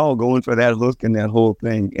were all going for that hook and that whole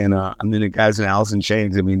thing. And the guys in Alice in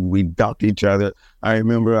Chains, we ducked each other. I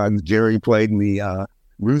remember Jerry played me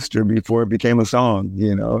rooster before it became a song,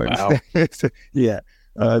 you know. Wow. Yeah.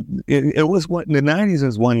 It was the 90s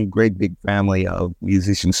was one great big family of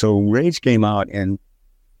musicians. So Rage came out and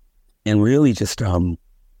really just,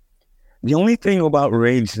 the only thing about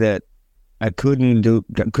Rage that I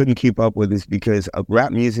couldn't keep up with is because of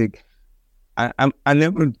rap music. I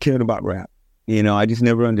never cared about rap, you know, I just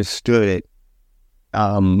never understood it.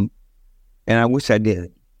 And I wish I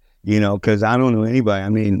did, you know, because I don't know anybody. I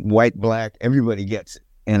mean, white, black, everybody gets it.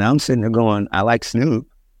 And I'm sitting there going, I like Snoop,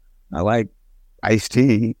 I like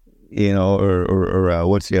Ice-T, you know, or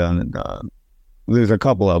what's the other? There's a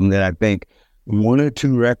couple of them that I think 1 or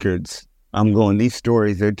 2 records, I'm going, these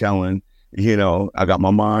stories they're telling, you know, I got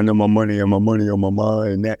my mind on my money and my money on my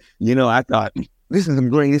mind. And that, you know, I thought, this is the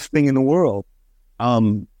greatest thing in the world.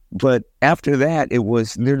 But after that,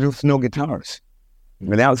 there's no guitars.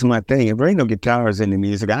 And that was my thing. If there ain't no guitars in the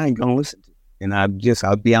music, I ain't gonna listen to it. And I'll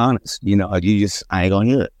be honest, you know, I ain't gonna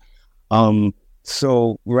hear it.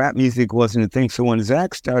 So rap music wasn't a thing. So when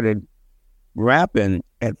Zach started rapping,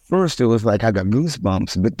 at first it was like I got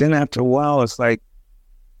goosebumps. But then after a while, it's like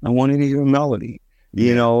I wanted to hear a melody,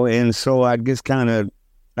 you know. And so I'd just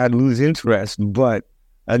I'd lose interest. But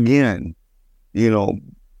again, you know,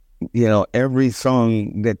 every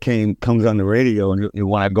song that comes on the radio, and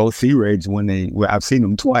when I go see Rage, I've seen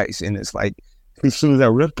them twice, and it's like as soon as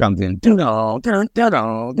that riff comes in, we're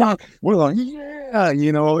like, yeah,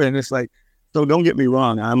 you know, and it's like. So don't get me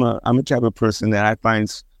wrong. I'm a type of person that I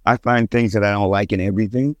find things that I don't like in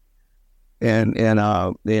everything, and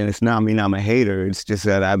it's not mean I'm a hater. It's just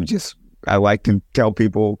that I like to tell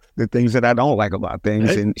people the things that I don't like about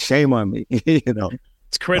things, and shame on me. You know,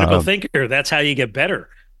 it's critical thinker. That's how you get better.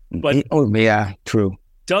 But yeah, true.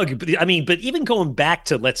 Doug, I mean, but even going back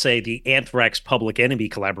to, let's say, the Anthrax Public Enemy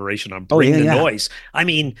collaboration on Bring the Noise. I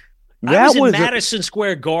mean. I was in Madison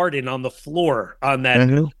Square Garden on the floor on that,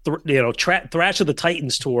 Thrash of the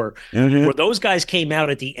Titans tour, where those guys came out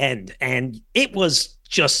at the end, and it was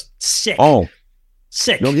just sick. Oh,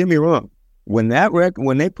 sick! Don't get me wrong. When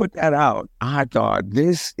they put that out, I thought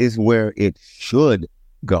this is where it should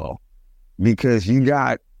go, because you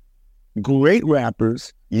got great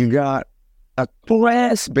rappers, you got a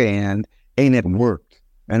brass band, and it worked.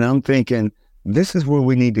 And I'm thinking, this is where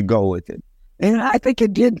we need to go with it. And I think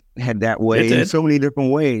it did head that way in so many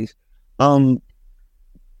different ways.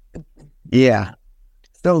 Yeah.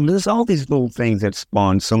 So there's all these little things that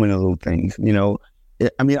spawn so many little things, you know.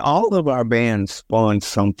 I mean, all of our bands spawned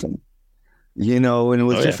something, you know, and it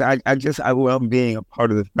was I love being a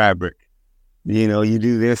part of the fabric. You know, you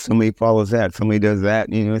do this, somebody follows that, somebody does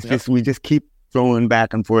that. You know, it's just, we just keep throwing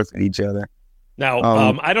back and forth at each other. Now,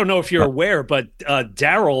 I don't know if you're aware, but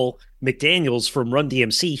Daryl McDaniels from Run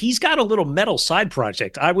DMC, he's got a little metal side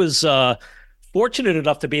project. I was fortunate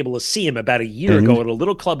enough to be able to see him about a year ago at a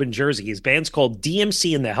little club in Jersey. His band's called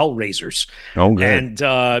DMC and the Hellraisers. Oh, good.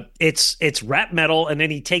 And it's rap metal, and then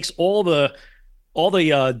he takes all the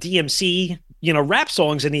DMC, you know, rap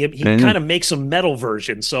songs, and he kind of makes some metal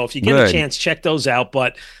versions. So if you get a chance, check those out.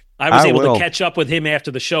 But I was able to catch up with him after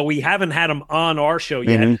the show. We haven't had him on our show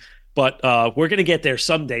yet. But we're going to get there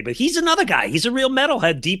someday. But he's another guy. He's a real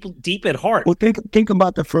metalhead, deep at heart. Well, think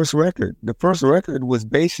about the first record. The first record was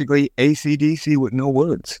basically AC/DC with no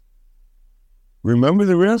words. Remember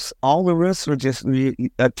the riffs? All the riffs were just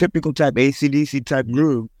a typical type AC/DC type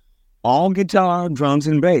groove. All guitar, drums,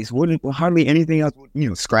 and bass. Wouldn't hardly anything else, you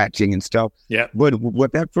know, scratching and stuff. Yeah. But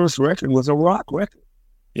what that first record was a rock record.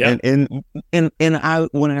 Yeah. And when I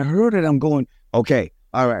heard it, I'm going, okay,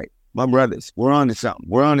 all right. My brothers, we're on to something.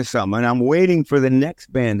 And I'm waiting for the next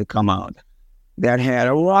band to come out that had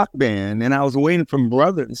a rock band. And I was waiting for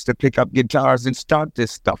brothers to pick up guitars and start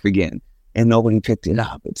this stuff again. And nobody picked it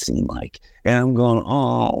up, it seemed like. And I'm going,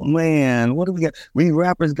 oh, man, what do we got? We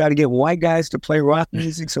rappers got to get white guys to play rock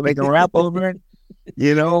music so they can rap over it,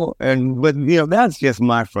 you know? But, you know, that's just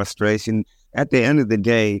my frustration. At the end of the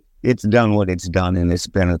day, it's done what it's done, and it's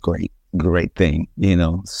been a great thing, you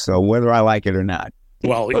know? So whether I like it or not.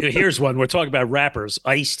 Well, here's one. We're talking about rappers.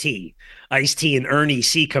 Ice-T and Ernie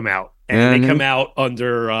C come out, and they come out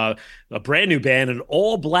under a brand new band, an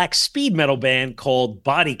all-black speed metal band called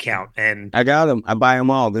Body Count. And I got them. I buy them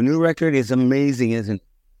all. The new record is amazing, isn't it?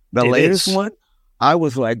 The latest one, I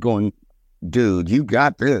was like going, dude, you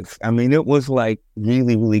got this. I mean, it was like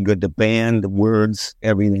really, really good. The band, the words,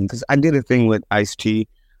 everything. Because I did a thing with Ice-T,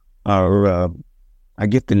 I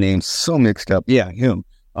get the names so mixed up. Yeah, him.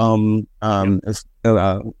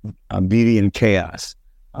 Beauty and Chaos.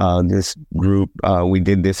 This group, we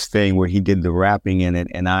did this thing where he did the rapping in it,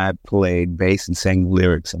 and I played bass and sang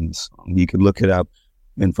lyrics in the song. You could look it up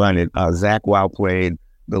and find it. Zach Wow played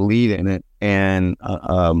the lead in it, and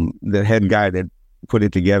the head guy that put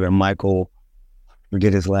it together, Michael,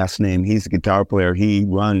 forget his last name. He's a guitar player. He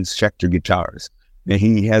runs Schecter Guitars, and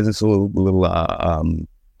he has this little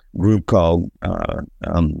group called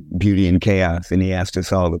Beauty and Chaos, and he asked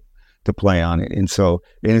us all to play on it. And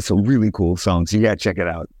it's a really cool song. So you got to check it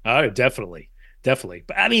out. Oh, definitely. Definitely.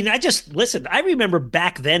 But I mean, I remember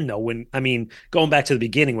back then though, going back to the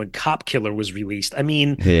beginning when Cop Killer was released,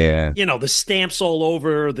 the stamps all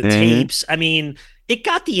over the tapes. I mean, it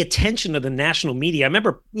got the attention of the national media. I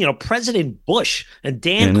remember, President Bush and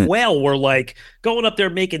Dan Quayle were like going up there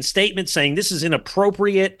making statements saying this is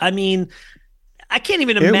inappropriate. I mean, I can't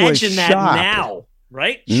even imagine that now,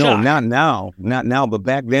 right? No, not now. Not now. But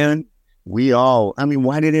back then,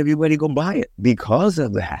 why did everybody go buy it? Because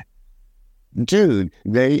of that. Dude,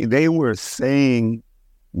 they were saying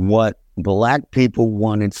what black people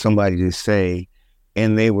wanted somebody to say,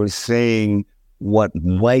 and they were saying what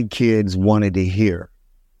white kids wanted to hear.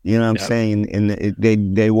 You know what I'm saying? And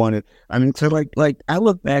they wanted, so like I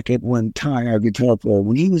look back at when Ty, our guitar player,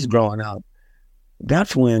 when he was growing up,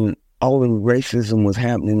 that's when all the racism was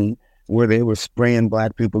happening, where they were spraying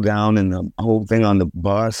black people down, and the whole thing on the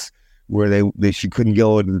bus where she couldn't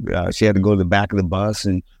go, she had to go to the back of the bus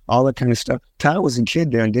and all that kind of stuff. Ty was a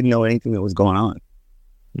kid there and didn't know anything that was going on.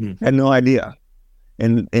 Had no idea.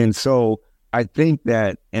 And so I think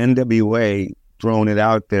that NWA throwing it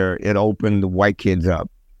out there, it opened the white kids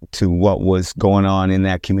up to what was going on in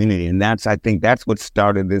that community. And I think that's what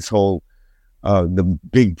started this whole, the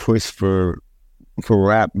big push for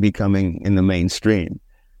rap becoming in the mainstream.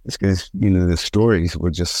 It's because, the stories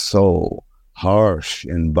were just so harsh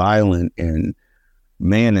and violent, and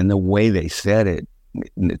the way they said it,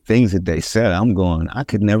 the things that they said, I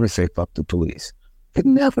could never say fuck the police. Could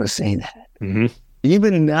never say that. Mm-hmm.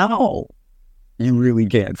 Even now, you really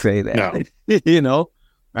can't say that. No.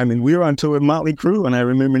 We were on tour with Motley Crue, and I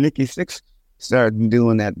remember Nikki Sixx started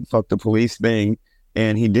doing that fuck the police thing,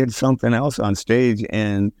 and he did something else on stage,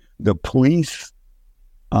 and the police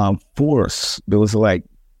force, there was like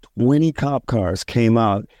 20 cop cars came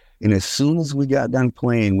out, and as soon as we got done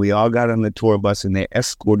playing, we all got on the tour bus, and they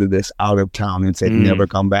escorted us out of town and said, never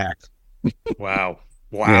come back. Wow.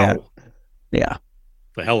 Yeah.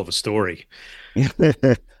 The hell of a story.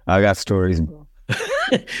 I got stories, bro.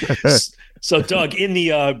 So, Doug, in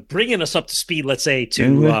the bringing us up to speed, let's say,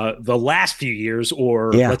 to the last few years,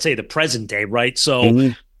 or let's say the present day, right?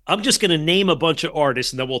 So I'm just going to name a bunch of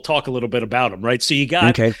artists, and then we'll talk a little bit about them, right? So you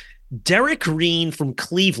got Derek Green from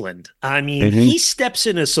Cleveland. He steps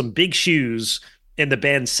into some big shoes in the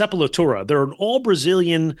band Sepultura. They're an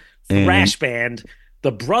all-Brazilian thrash band.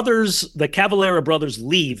 The Cavalera brothers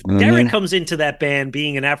leave. Derek comes into that band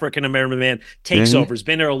being an African-American man, takes over. He's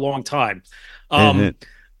been there a long time.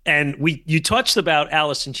 And you touched about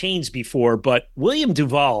Alice in Chains before, but William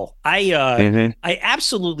Duvall, I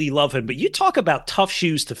absolutely love him. But you talk about tough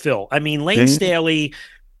shoes to fill. Lane Staley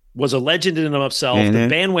was a legend in himself. The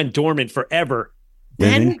band went dormant forever.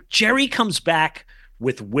 Then Jerry comes back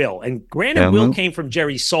with Will. And granted, Will came from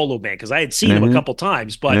Jerry's solo band because I had seen him a couple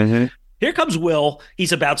times. But here comes Will.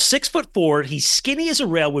 He's about 6'4". He's skinny as a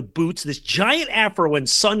rail with boots, this giant afro and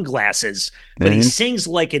sunglasses, but he sings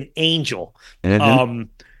like an angel.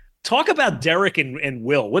 Talk about Derek and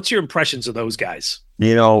Will. What's your impressions of those guys?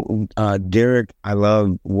 Derek, I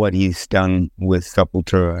love what he's done with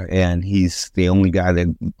Sepultura, and he's the only guy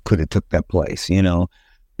that could have took that place.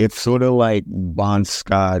 It's sort of like Bon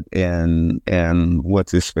Scott and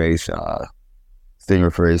what's his face,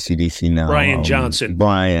 singer for AC/DC now, Brian Johnson.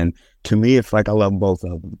 Brian. To me, it's like I love both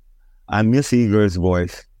of them. I miss Igor's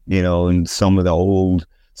voice, and some of the old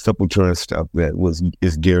Sepultura stuff that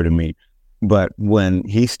is dear to me. But when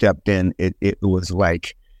he stepped in, it was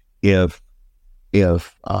like if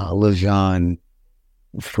LeJean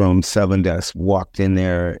from Seven Dust walked in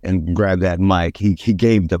there and grabbed that mic, he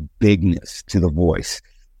gave the bigness to the voice.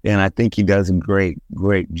 And I think he does a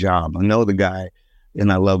great job. I know the guy,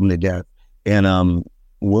 and I love him to death. And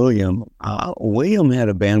William had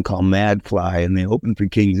a band called Mad Fly, and they opened for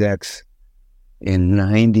King's X in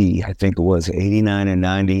 90, I think it was 89 and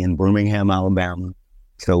 90 in Birmingham, Alabama.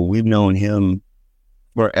 So we've known him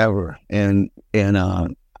forever. And I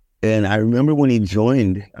remember when he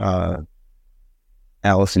joined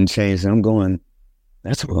Alice in Chains, and I'm going,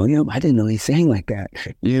 that's William? I didn't know he sang like that.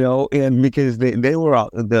 And because they were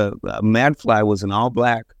the Mad Fly was an all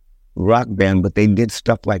black rock band, but they did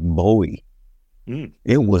stuff like Bowie.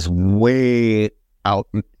 It was way out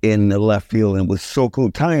in the left field, and it was so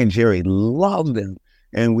cool. Ty and Jerry loved them,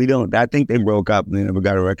 and I think they broke up and they never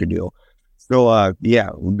got a record deal. So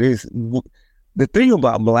there's the thing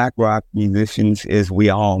about black rock musicians is we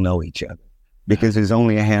all know each other. because there's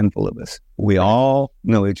only a handful of us. We all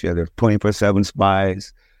know each other, 24/7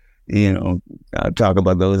 spies. You know, I talk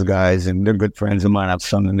about those guys, and they're good friends of mine. I've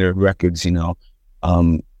sung in their records, you know.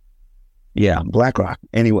 Yeah, Black Rock.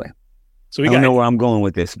 Anyway, so I don't know where I'm going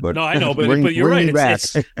with this, but no, I know, but you're right.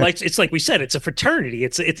 It's like we said, it's a fraternity.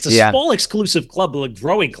 It's a small exclusive club, a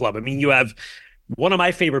growing club. I mean, you have one of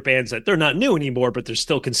my favorite bands that they're not new anymore, but they're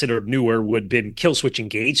still considered newer. Would have been Killswitch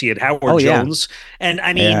Engage. He had Howard Jones, and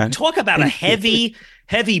I mean, talk about a heavy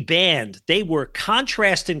band. They were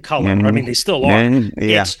contrast in color. I mean, they still are.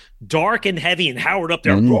 It's dark and heavy, and Howard up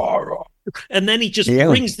there, and then he just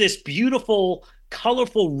brings this beautiful,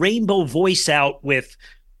 colorful rainbow voice out with,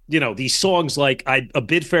 you know, these songs like A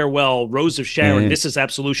Bid Farewell, Rose of Sharon, This Is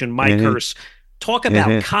Absolution, My Curse. Talk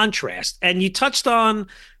about contrast. And you touched on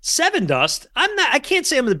Seven Dust. I can't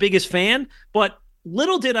say I'm the biggest fan, but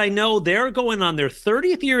little did I know they're going on their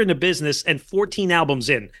 30th year in the business and 14 albums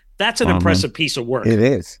in. That's an impressive piece of work. It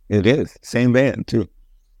is. Same band too.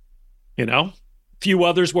 You know? Few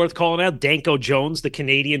others worth calling out. Danko Jones, the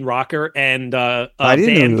Canadian rocker, and I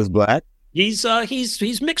didn't know he was black. He's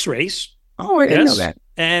mixed race. Oh, I didn't know that.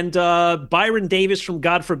 And Byron Davis from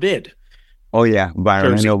God Forbid. Oh yeah,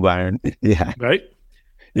 Byron. Jersey. I know Byron. Yeah. Right.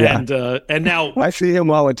 Yeah. And now I see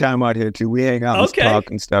him all the time out here too. We hang out and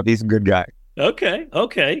talk and stuff. He's a good guy.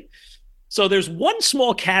 Okay. So there's one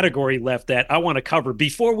small category left that I want to cover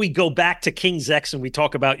before we go back to King's X and we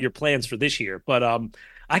talk about your plans for this year. But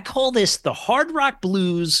I call this the hard rock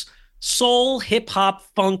blues, soul, hip hop,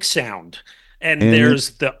 funk sound. And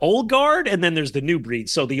there's the old guard and then there's the new breed.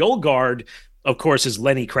 So the old guard, of course, is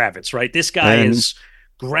Lenny Kravitz, right? This guy is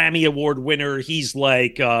Grammy Award winner. He's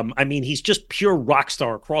like, he's just pure rock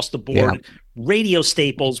star across the board, radio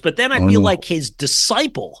staples. But then I feel like his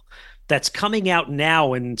disciple that's coming out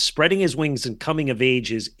now and spreading his wings and coming of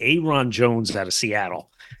age is Aaron Jones out of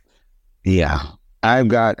Seattle. Yeah, I've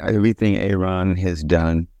got everything Aaron has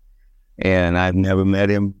done, and I've never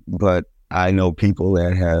met him, but I know people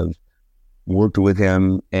that have worked with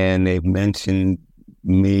him, and they've mentioned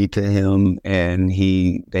me to him, and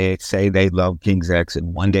they say they love King's X,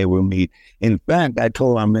 and one day we'll meet. In fact, I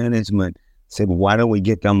told our management, said, why don't we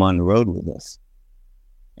get them on the road with us?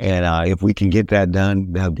 And if we can get that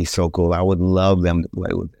done, that'd be so cool. I would love them to play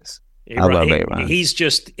with us. I love Aaron.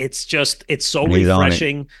 It's so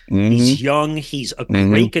refreshing. He's young. He's a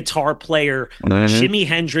great guitar player. Jimi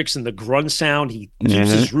Hendrix and the grunge sound. He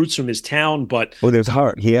keeps his roots from his town, but there's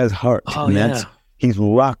heart. He has heart. Oh, yeah. He's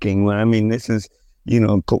rocking. I mean, this is, you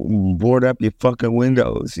know, board up your fucking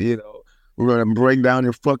windows. You know, we're gonna break down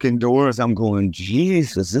your fucking doors. I'm going,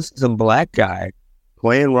 Jesus, this is a black guy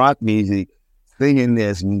playing rock music, singing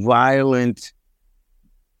this violent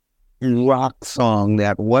rock song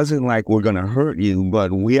that wasn't like we're gonna hurt you,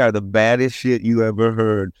 but we are the baddest shit you ever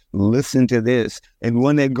heard. Listen to this. And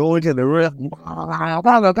when they go into the riff,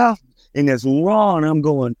 and it's raw, and I'm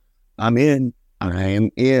going, I am in.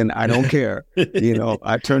 I don't care. You know,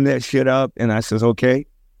 I turned that shit up and I says, okay,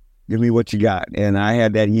 give me what you got. And I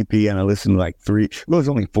had that EP and I listened to like 3. It was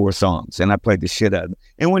only 4 songs, and I played the shit out of it.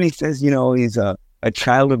 And when he says, you know, he's a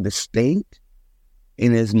child of the state,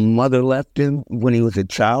 and his mother left him when he was a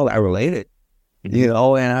child, I related, you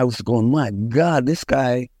know, and I was going, my God, this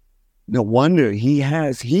guy, no wonder he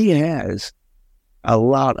has a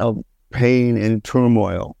lot of pain and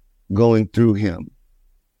turmoil going through him.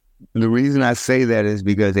 The reason I say that is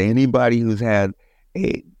because anybody who's had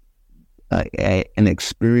an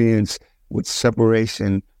experience with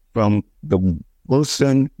separation from the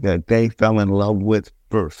person that they fell in love with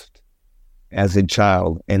first as a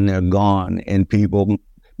child, and they're gone, and people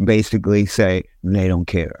basically say they don't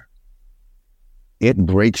care. It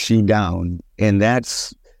breaks you down, and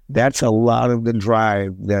that's a lot of the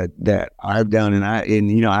drive that I've done,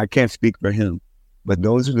 and you know, I can't speak for him, but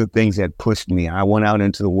those are the things that pushed me. I went out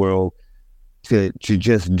into the world to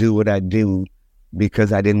just do what I do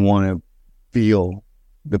because I didn't want to feel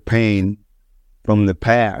the pain from the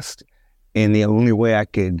past, and the only way I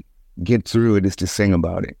could get through it is to sing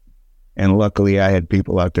about it. And luckily, I had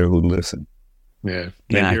people out there who listened. Yeah.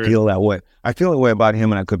 And I feel that way. I feel that way about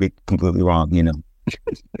him, and I could be completely wrong, you know.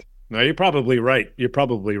 No, you're probably right.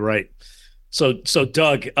 So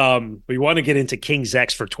Doug, we want to get into King's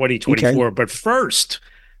X for 2024, but first,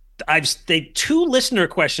 2 listener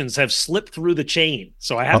questions have slipped through the chain.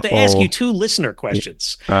 So I have to ask you 2 listener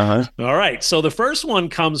questions. All right. So the first one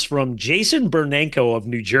comes from Jason Bernanko of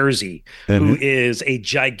New Jersey, who is a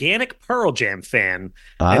gigantic Pearl Jam fan.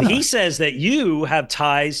 And he says that you have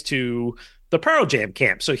ties to the Pearl Jam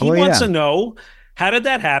camp. So he wants to know, How did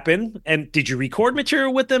that happen? And did you record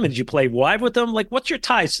material with them? And did you play live with them? Like, what's your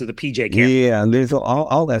ties to the PJ camp? Yeah, there's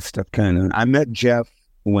all that stuff kind of. I met Jeff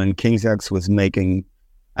when King's X was making,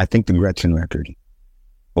 I think, the Gretchen record,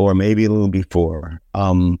 or maybe a little before.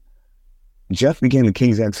 Jeff became a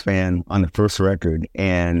King's X fan on the first record,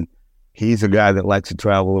 and he's a guy that likes to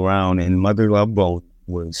travel around, and Mother Love Bone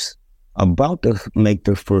was about to make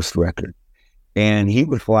their first record. And he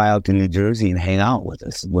would fly out to New Jersey and hang out with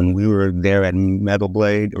us when we were there at Metal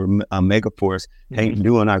Blade or Megaforce,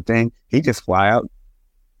 doing our thing. He'd just fly out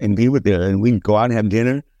and be with them, and we'd go out and have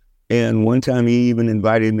dinner. And one time he even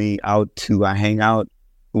invited me out to hang out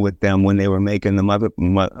with them when they were making the Mother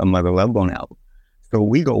Love Bone album. So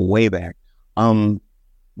we go way back.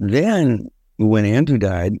 Then when Andrew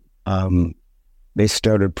died, they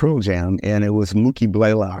started Pearl Jam, and it was Mookie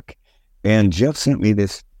Blaylock. And Jeff sent me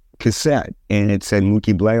this cassette, and it said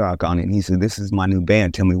Mookie Blaylock on it. And he said, "This is my new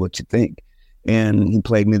band. Tell me what you think." And he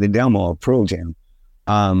played me the demo of Pearl Jam.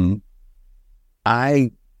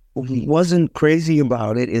 I wasn't crazy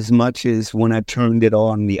about it as much as when I turned it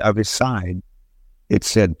on the other side, it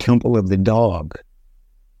said Temple of the Dog.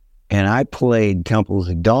 And I played Temple of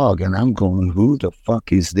the Dog, and I'm going, who the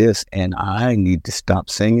fuck is this? And I need to stop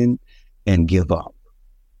singing and give up.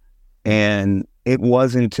 And it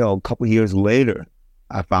wasn't until a couple of years later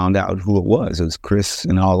I found out who it was. It was Chris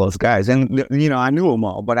and all those guys. And, I knew them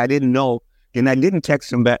all, but I didn't know. And I didn't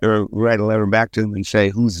text him back or write a letter back to him and say,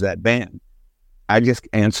 who's that band? I just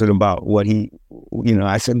answered about what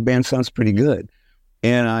I said, band sounds pretty good.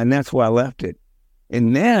 And that's why I left it.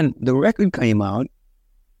 And then the record came out,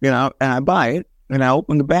 and I buy it, and I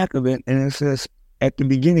open the back of it, and it says at the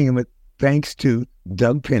beginning of it, thanks to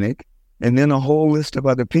Doug Pinnick, and then a whole list of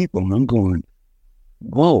other people. And I'm going,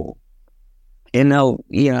 whoa. And now,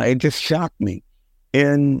 it just shocked me.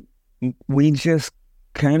 And we just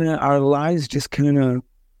our lives just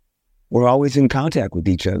were always in contact with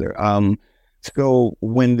each other. So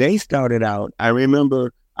when they started out, I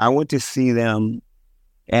remember I went to see them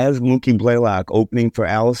as Mookie Blaylock opening for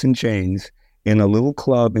Alice in Chains in a little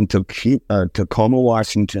club in Tacoma,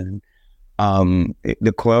 Washington.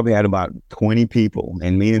 The club had about 20 people,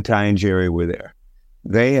 and me and Ty and Jerry were there.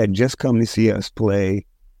 They had just come to see us play.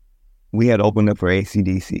 We had opened up for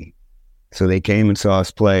AC/DC. So they came and saw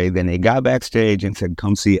us play. Then they got backstage and said,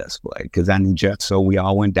 come see us play, because I knew Jeff. So we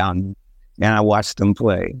all went down, and I watched them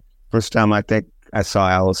play. First time I think I saw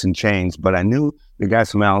Alice in Chains, but I knew the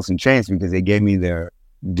guys from Alice in Chains because they gave me their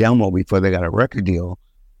demo before they got a record deal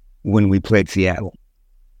when we played Seattle.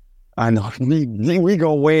 I know, we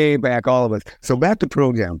go way back, all of us. So back to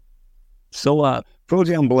Pearl Jam. So Pearl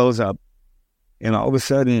Jam blows up. And all of a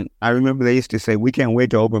sudden, I remember they used to say, we can't wait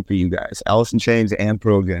to open for you guys. Alice in Chains and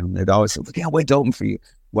Pearl Jam. They'd always say, we can't wait to open for you.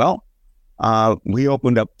 Well, we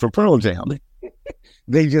opened up for Pearl Jam.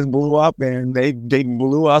 They just blew up, and they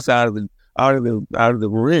blew us out of the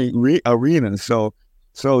arena. So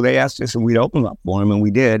they asked us if we'd open up for them, and we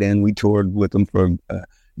did. And we toured with them for,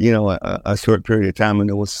 a short period of time. And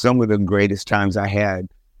it was some of the greatest times I had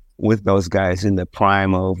with those guys in the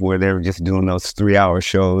prime of where they were just doing those 3-hour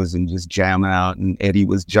shows and just jamming out, and Eddie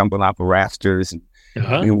was jumping off of rafters, and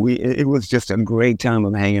it was just a great time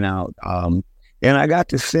of hanging out. And I got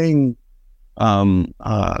to sing, what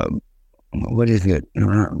is it?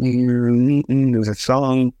 There's a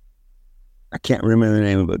song, I can't remember the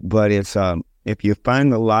name of it, but it's if you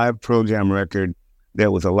find the live Pearl Jam record,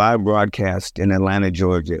 there was a live broadcast in Atlanta,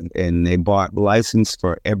 Georgia, and they bought license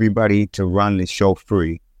for everybody to run the show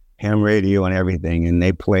free. Ham radio and everything, and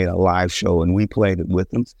they played a live show, and we played it with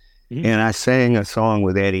them. Mm-hmm. And I sang a song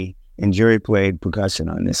with Eddie, and Jerry played percussion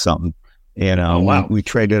on this song. And we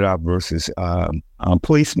traded our verses.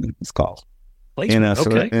 Policeman, it's called. Policeman,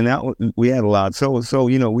 okay. And that we had a lot. So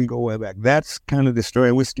we go way back. That's kind of the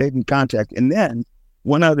story. We stayed in contact. And then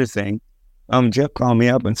one other thing, Jeff called me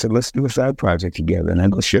up and said, let's do a side project together. And I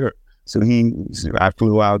go, sure. So I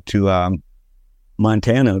flew out to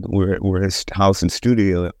Montana, where his house and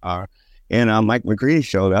studio are, and Mike McCready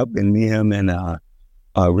showed up, and me, him, and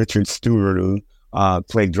Richard Stewart, who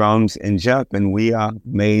played drums, and Jeff, and we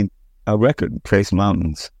made a record, Trace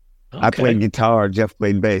Mountains. Okay. I played guitar, Jeff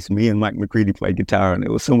played bass, me and Mike McCready played guitar, and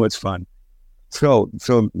it was so much fun. So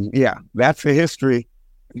yeah, that's the history.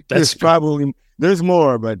 There's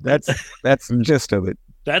more, but that's the gist of it.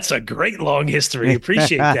 That's a great long history.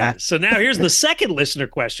 Appreciate that. So now here's the second listener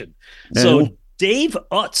question. So Dave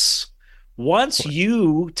Utz wants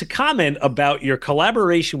you to comment about your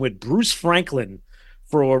collaboration with Bruce Franklin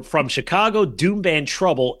from Chicago doom band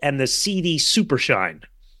Trouble and the CD Supershine.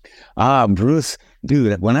 Bruce,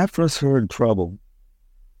 dude, when I first heard Trouble,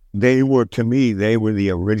 they were the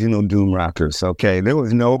original doom rockers. Okay, there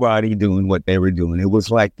was nobody doing what they were doing. It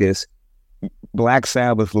was like this Black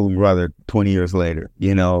Sabbath little brother 20 years later,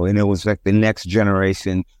 and it was like the next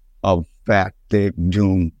generation of fat, thick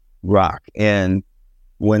doom rock. And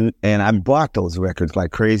I bought those records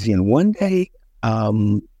like crazy. And one day,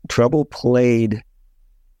 Trouble played.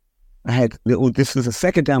 This was the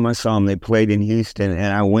second time I saw them. They played in Houston,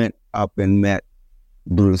 and I went up and met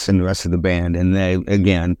Bruce and the rest of the band. And they,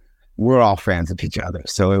 again, we're all fans of each other.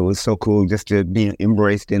 So it was so cool just to be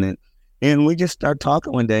embraced in it. And we just started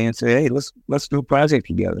talking one day and said, hey, let's do a project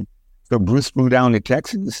together. So Bruce flew down to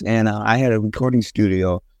Texas, and I had a recording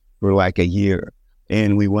studio for like a year.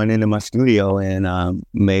 And we went into my studio and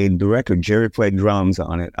made the record. Jerry played drums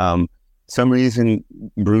on it. Some reason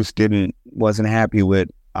Bruce wasn't happy with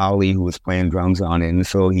Ali, who was playing drums on it. And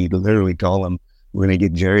so he literally told him, we're going to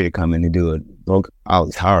get Jerry to come in and do it. Broke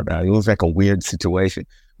Ali's heart out. It was like a weird situation.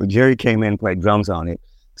 But Jerry came in and played drums on it.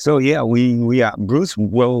 So yeah, Bruce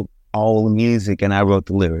wrote all the music and I wrote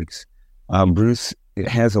the lyrics. Bruce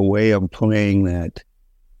has a way of playing that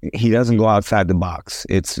he doesn't go outside the box.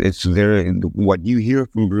 It's what you hear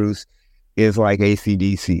from Bruce is like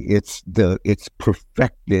AC/DC. It's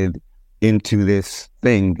perfected into this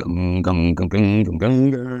thing.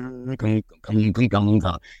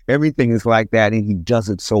 Everything is like that, and he does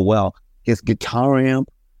it so well. His guitar amp,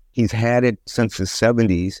 he's had it since the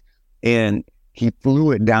 70s, and he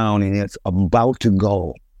flew it down, and it's about to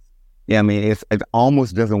go. Yeah, I mean, it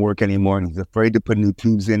almost doesn't work anymore, and he's afraid to put new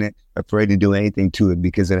tubes in it, afraid to do anything to it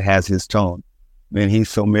because it has his tone. And he's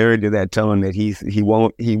so married to that tone that he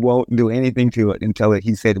won't do anything to it until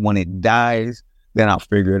he said, when it dies, then I'll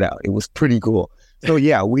figure it out. It was pretty cool. So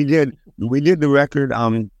yeah, we did the record,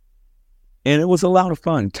 and it was a lot of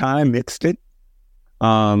fun. Ty mixed it,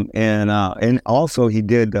 and also he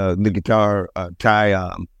did the guitar.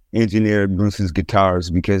 Ty engineered Bruce's guitars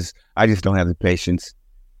because I just don't have the patience.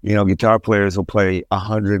 Guitar players will play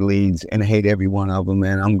 100 leads and hate every one of them,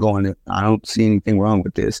 and I don't see anything wrong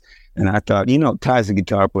with this. And I thought, Ty's a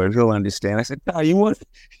guitar player, he'll understand. I said, Ty, you want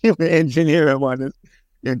him to engineer him on this?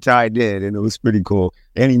 And Ty did, and it was pretty cool.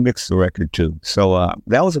 And he mixed the record too. So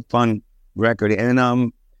that was a fun record.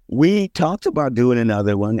 And we talked about doing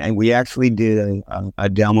another one, and we actually did a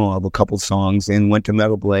demo of a couple songs and went to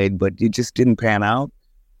Metal Blade, but it just didn't pan out.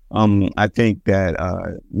 I think that,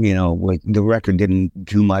 the record didn't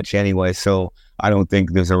do much anyway, so I don't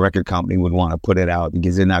think there's a record company would want to put it out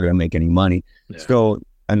because they're not going to make any money. Yeah. So,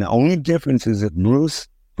 and the only difference is if Bruce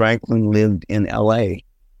Franklin lived in L.A.,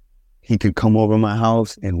 he could come over my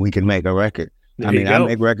house and we could make a record. I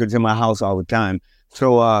make records in my house all the time.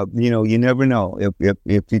 So, you never know if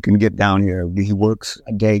you can get down here. He works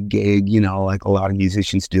a day gig, like a lot of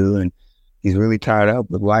musicians do, and he's really tired up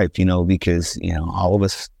with life, because, all of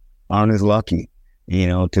us aren't as lucky,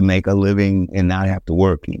 to make a living and not have to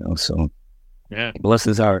work, so yeah, bless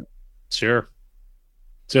his heart. Sure.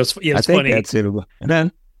 So it's I think funny. That's it. And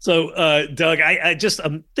then, so Doug,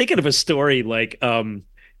 I'm thinking of a story like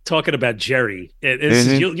talking about Jerry.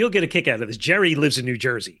 You'll get a kick out of this. Jerry lives in New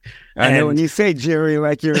Jersey. I know when you say Jerry,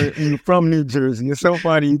 like you're from New Jersey. It's so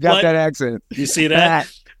funny. You got that accent. You see that?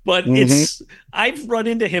 But I've run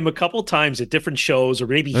into him a couple times at different shows, or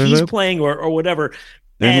maybe he's playing or whatever.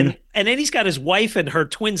 And then he's got his wife and her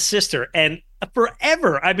twin sister. And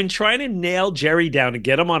forever, I've been trying to nail Jerry down and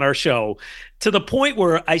get him on our show, to the point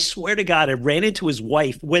where I swear to God, I ran into his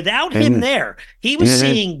wife without him there. He was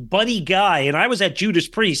seeing Buddy Guy, and I was at Judas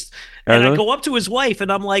Priest. And I go up to his wife,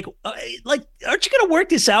 and I'm like, aren't you going to work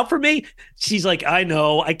this out for me? She's like, I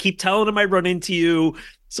know. I keep telling him I run into you.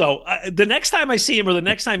 So the next time I see him, or the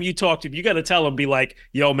next time you talk to him, you got to tell him, be like,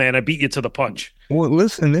 yo, man, I beat you to the punch. Well,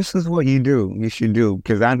 listen, this is what you should do,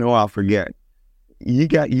 because I know I'll forget.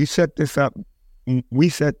 You set this up. We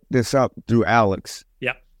set this up through Alex.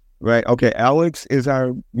 Yeah. Right. Okay. Alex is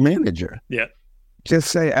our manager. Yeah. Just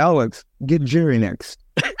say, Alex, get Jerry next.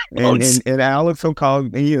 And Alex will call,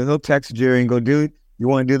 and he'll text Jerry and go, dude, you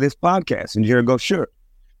want to do this podcast? And Jerry will go, sure.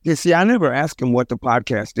 You see, I never ask him what the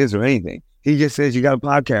podcast is or anything. He just says, you got a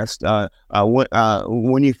podcast.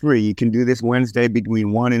 When you're free, you can do this Wednesday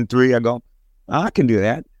between 1 and 3. I go, I can do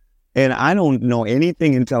that. And I don't know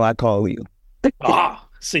anything until I call you.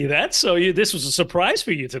 See that? So this was a surprise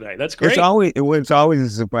for you today. That's great. It's always a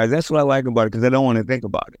surprise. That's what I like about it, because I don't want to think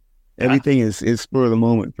about it. Yeah. Everything is spur of the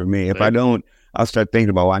moment for me. If I don't, I'll start thinking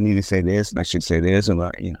about, I need to say this, and I should say this, and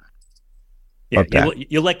Yeah,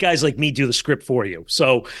 you let guys like me do the script for you.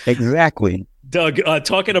 So exactly. Doug,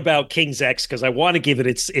 talking about King's X, because I want to give it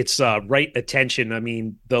its right attention. I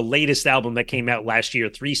mean, the latest album that came out last year,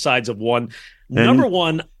 3 Sides of One. Number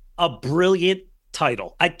one, a brilliant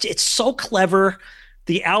title. It's so clever.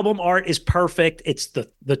 The album art is perfect. It's the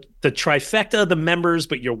trifecta of the members,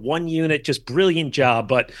 but you're one unit. Just brilliant job.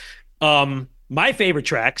 But my favorite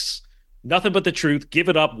tracks, Nothing But the Truth, Give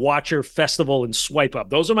It Up, Watcher, Festival, and Swipe Up.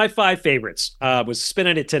 Those are my 5 favorites. Was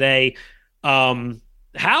spinning it today.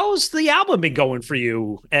 How's the album been going for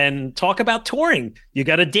you? And talk about touring. You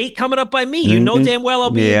got a date coming up by me. You know damn well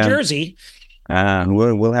I'll be in Jersey.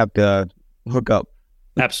 We'll have to hook up.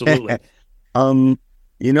 Absolutely.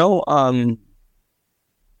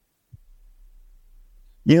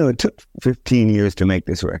 It took 15 years to make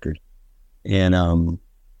this record. And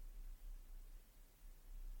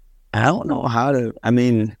I don't know how to,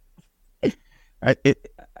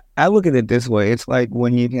 I look at it this way. It's like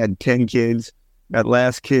when you had 10 kids, that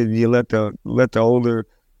last kid, you let the older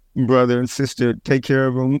brother and sister take care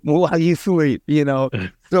of them while you sleep,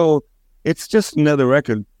 So it's just another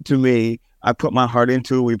record to me. I put my heart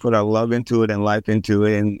into it. We put our love into it and life into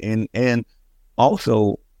it. And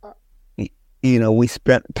also, we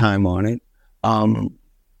spent time on it.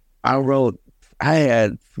 I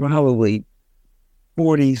had probably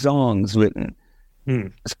 40 songs written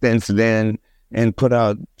since then, and put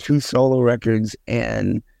out 2 solo records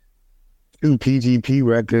and 2 PGP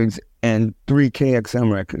records and 3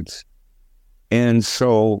 KXM records. And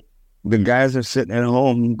so the guys are sitting at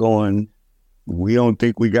home going, we don't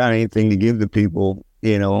think we got anything to give the people,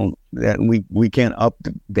 that we can't up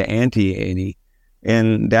the ante any.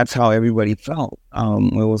 And that's how everybody felt.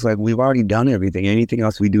 It was like, we've already done everything. Anything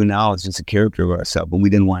else we do now is just a character of ourselves, but we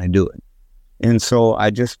didn't want to do it. And so I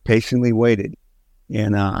just patiently waited.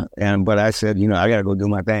 But I said, I got to go do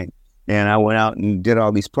my thing. And I went out and did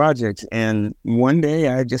all these projects. And one day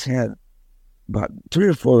I just had about 3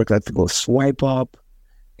 or 4 records to go Swipe Up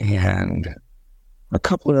and a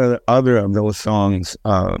couple of other of those songs,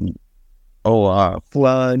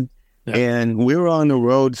 Flood. Yeah. And we were on the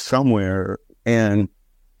road somewhere and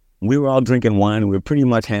we were all drinking wine. We were pretty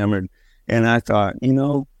much hammered. And I thought,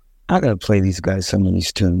 I got to play these guys some of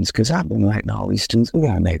these tunes because I've been writing all these tunes. We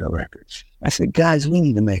got to make a record. I said, guys, we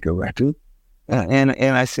need to make a record. And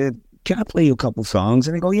I said, can I play you a couple songs?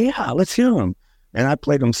 And they go, yeah, let's hear them. And I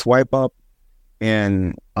played them Swipe Up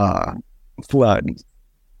and Flood.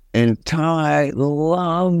 And Ty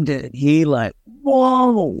loved it. He like,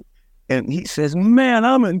 whoa. And he says, man,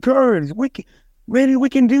 I'm encouraged. We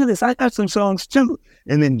can do this. I got some songs too.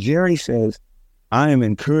 And then Jerry says, I am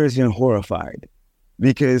encouraged and horrified.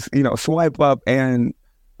 Because, Swipe Up and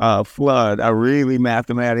Flood are really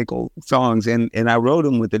mathematical songs. And I wrote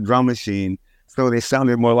them with the drum machine. So they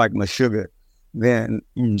sounded more like Meshuggah than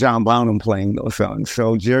John Bonham playing those songs.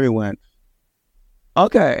 So Jerry went,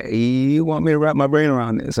 okay, you want me to wrap my brain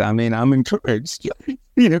around this? I'm encouraged,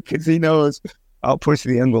 because he knows I'll push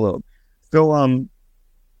the envelope. So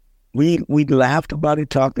we laughed about it,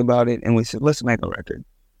 talked about it, and we said, let's make a record.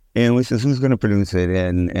 And we said, who's going to produce it?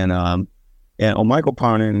 And Michael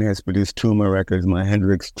Parnan has produced 2 of my records, my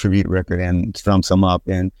Hendrix tribute record and Strum Some Up.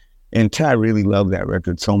 And Ty really loved that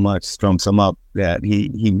record so much, Strum Some Up, that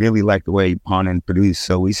he really liked the way Parnan produced.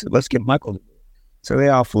 So we said, let's get Michael to do it. So they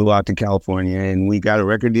all flew out to California and we got a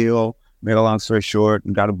record deal, made a long story short,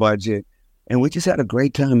 and got a budget. And we just had a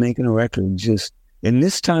great time making a record. And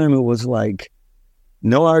this time it was like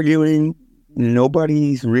no arguing,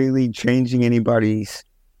 nobody's really changing anybody's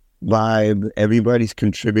vibe. Everybody's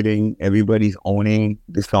contributing, everybody's owning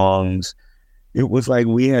the songs. It was like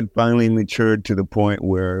we had finally matured to the point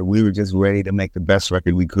where we were just ready to make the best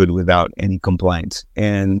record we could without any complaints.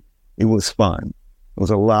 And it was fun. It was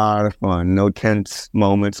a lot of fun. No tense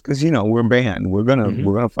moments. Because, we're a band. We're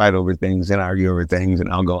gonna fight over things and argue over things. And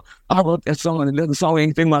I'll go, I wrote that song and it doesn't sound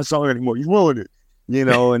anything my song anymore. You ruined it.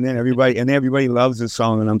 And then everybody loves the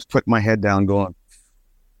song and I'm putting my head down going,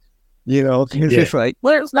 it's just like,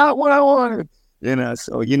 well, it's not what I wanted.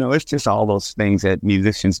 So, it's just all those things that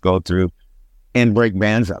musicians go through and break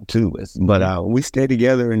bands up too with. But we stay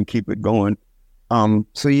together and keep it going. And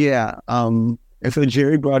so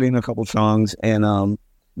Jerry brought in a couple songs and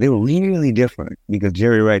they were really different because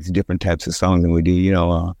Jerry writes different types of songs than we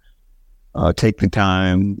do, Take the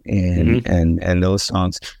Time and those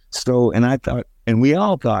songs. So, and I thought, and we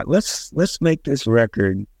all thought, let's make this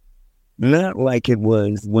record not like it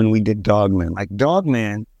was when we did Dogman. Like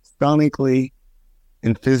Dogman, sonically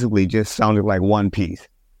and physically just sounded like one piece.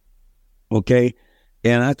 Okay?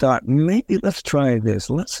 And I thought, maybe let's try this.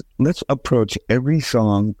 Let's approach every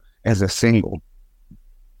song as a single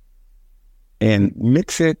and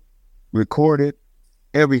mix it, record it,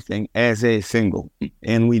 everything as a single.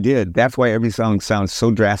 And we did. That's why every song sounds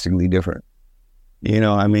so drastically different.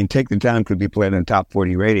 Take the Time could be played on top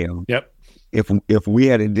 40 radio. Yep. if we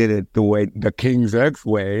had did it the way the King's X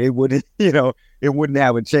way, it wouldn't, it wouldn't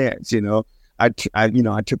have a chance. I took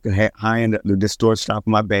the high end, the distortion off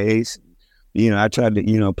my bass. I tried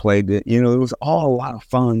to, play the, it was all a lot of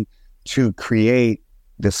fun to create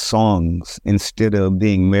the songs instead of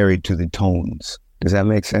being married to the tones. Does that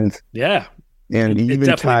make sense? Yeah. And it even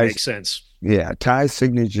definitely makes sense. Yeah. Ty's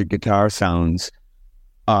signature guitar sounds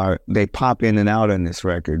they pop in and out on this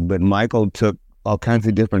record, but Michael took all kinds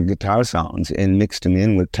of different guitar sounds and mixed them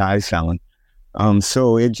in with Ty's sound.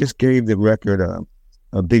 So it just gave the record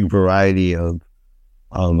a big variety of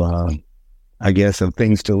I guess, of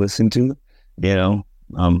things to listen to.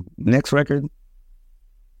 Next record,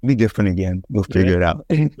 be different again. We'll figure it out.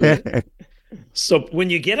 So when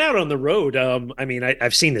you get out on the road,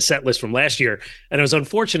 I've seen the set list from last year, and it was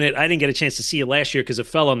unfortunate I didn't get a chance to see it last year because it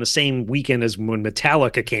fell on the same weekend as when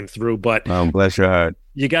Metallica came through. But bless your heart.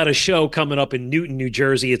 You got a show coming up in Newton, New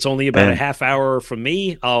Jersey. It's only about a half hour from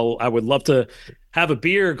me. I would love to have a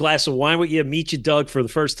beer, a glass of wine with you, meet you, Doug, for the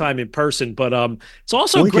first time in person. But it's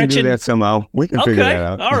also we Gretchen. Can do that somehow. We can figure that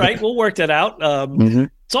out. All right, we'll work that out.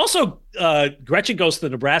 It's also Gretchen Goes to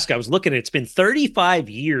Nebraska. I was looking at it. It's been 35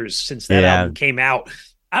 years since that album came out.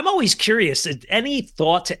 I'm always curious. Any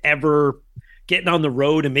thought to ever getting on the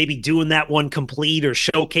road and maybe doing that one complete or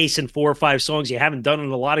showcasing 4 or 5 songs you haven't done in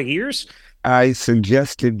a lot of years? I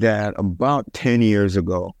suggested that about 10 years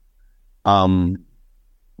ago.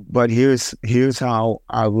 But here's how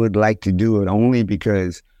I would like to do it, only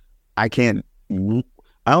because I don't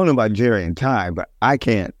know about Jerry and Ty, but I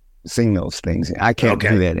can't sing those things. I can't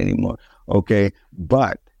do that anymore. Okay.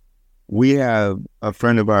 But we have a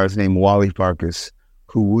friend of ours named Wally Farkas,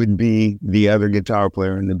 who would be the other guitar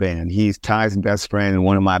player in the band. He's Ty's best friend and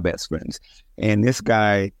one of my best friends. And this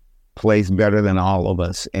guy plays better than all of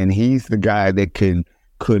us. And he's the guy that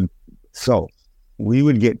could. So we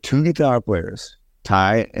would get 2 guitar players,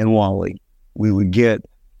 Ty and Wally. We would get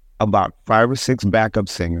about 5 or 6 backup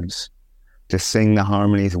singers to sing the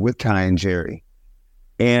harmonies with Ty and Jerry.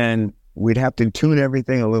 And we'd have to tune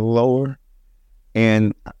everything a little lower,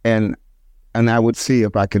 and I would see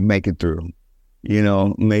if I could make it through.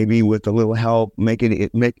 Maybe with a little help, make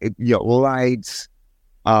it lights,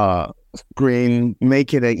 screen,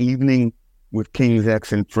 make it an evening with King's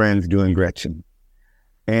X and friends doing Gretchen,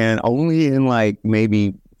 and only in like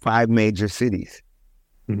maybe 5 major cities.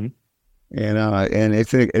 Mm-hmm. And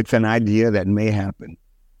it's an idea that may happen.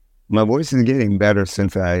 My voice is getting better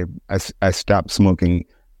since I stopped smoking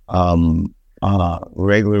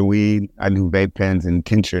regular weed. I do vape pens and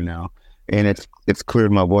tincture now, and it's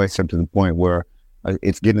cleared my voice up to the point where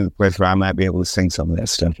it's getting to the place where I might be able to sing some of that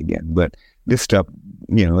stuff again. But this stuff,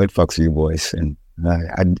 it fucks your voice, and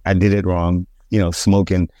I did it wrong.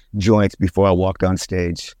 Smoking joints before I walked on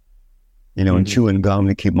stage, and chewing gum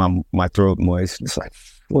to keep my throat moist. It's like,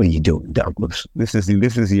 what are you doing, Douglas? This is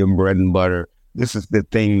your bread and butter. This is the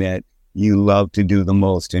thing that you love to do the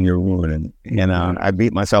most, and you're ruining it. And I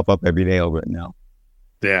beat myself up every day over it now.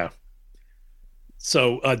 Yeah.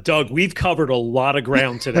 So, Doug, we've covered a lot of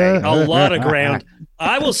ground today. A lot of ground.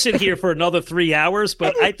 I will sit here for another 3 hours,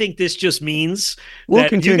 but I think this just means we'll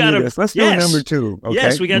that continue you got to. This. Let's do number 2. Okay?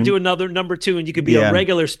 Yes, we got to do another number 2, and you could be a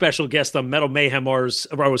regular special guest on Metal Mayhem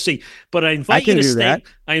ROC. But I invite you to stay. That.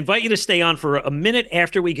 I invite you to stay on for a minute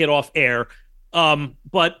after we get off air.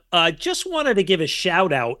 But just wanted to give a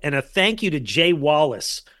shout out and a thank you to Jay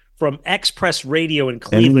Wallace from Express Radio in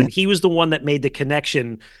Cleveland. He was the one that made the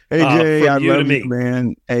connection. Hey Jay, I love me. you,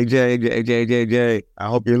 man. Hey Jay, I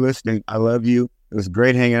hope you're listening. I love you. It was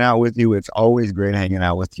great hanging out with you. It's always great hanging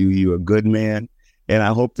out with you. You're a good man, and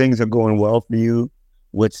I hope things are going well for you.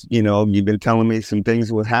 Which you've been telling me some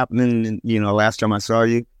things was happening. And, last time I saw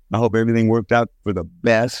you, I hope everything worked out for the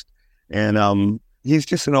best. And he's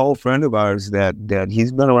just an old friend of ours that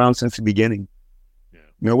he's been around since the beginning. Yeah.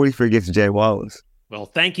 Nobody forgets Jay Wallace. Well,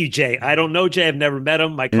 thank you, Jay. I don't know Jay. I've never met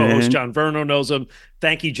him. My co-host John Verno knows him.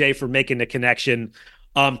 Thank you, Jay, for making the connection.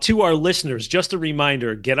 To our listeners, just a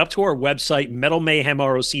reminder, get up to our website,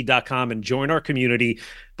 metalmayhemroc.com, and join our community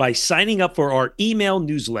by signing up for our email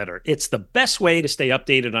newsletter. It's the best way to stay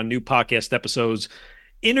updated on new podcast episodes,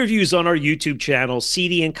 interviews on our YouTube channel,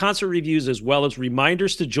 CD and concert reviews, as well as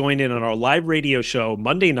reminders to join in on our live radio show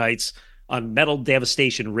Monday nights on Metal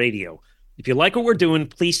Devastation Radio. If you like what we're doing,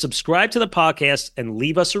 please subscribe to the podcast and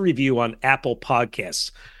leave us a review on Apple Podcasts.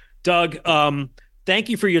 Doug, thank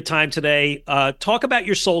you for your time today. Talk about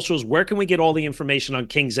your socials. Where can we get all the information on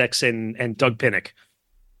King's X and Doug Pinnick?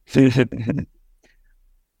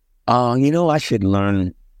 I should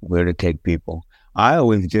learn where to take people. I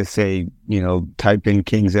always just say, type in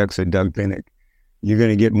King's X or Doug Pinnick. You're going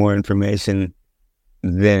to get more information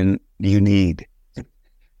than you need.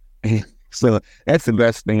 So that's the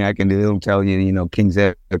best thing I can do. It'll tell you, King's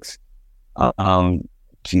X,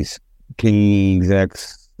 King's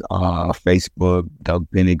X, Facebook, Doug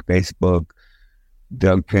Pinnick, Facebook,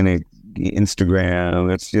 Doug Pinnick,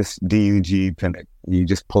 Instagram. It's just DUG Pinnick. You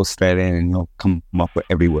just post that in and you'll come up with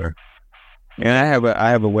everywhere. And I have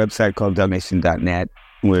a website called DougNation.net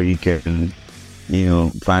where you can,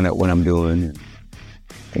 find out what I'm doing and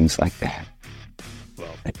things like that.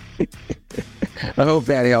 Well, I hope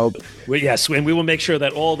that helped. Well, yes, and we will make sure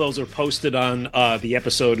that all those are posted on the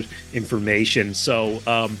episode information. So,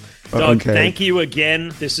 Doug, Thank you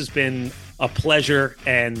again. This has been a pleasure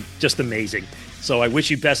and just amazing. So I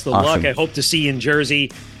wish you best of luck. I hope to see you in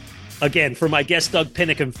Jersey. Again, for my guest, Doug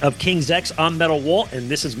Pinnick of King's X, I'm Metal Walt, and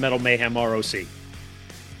this is Metal Mayhem ROC.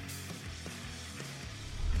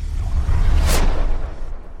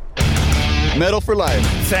 Metal for life.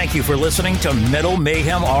 Thank you for listening to Metal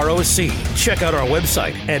Mayhem ROC. Check out our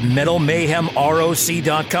website at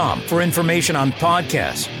metalmayhemroc.com for information on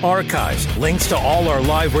podcasts, archives, links to all our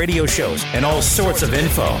live radio shows, and all sorts of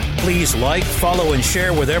info. Please like, follow, and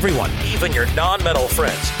share with everyone, even your non-metal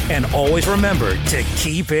friends. And always remember to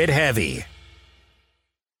keep it heavy.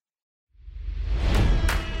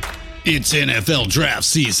 It's NFL draft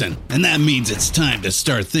season, and that means it's time to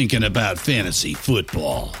start thinking about fantasy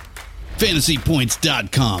football.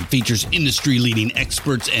 FantasyPoints.com features industry-leading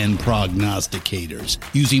experts and prognosticators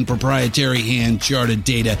using proprietary hand-charted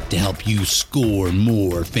data to help you score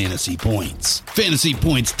more fantasy points.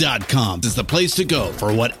 FantasyPoints.com is the place to go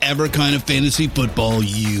for whatever kind of fantasy football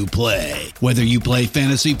you play. Whether you play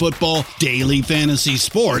fantasy football, daily fantasy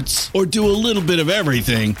sports, or do a little bit of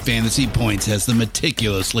everything, Fantasy Points has the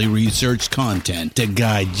meticulously researched content to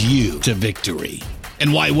guide you to victory.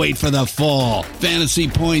 And why wait for the fall? Fantasy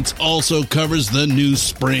Points also covers the new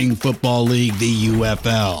spring football league, the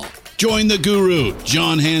UFL. Join the guru,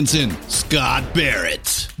 John Hansen, Scott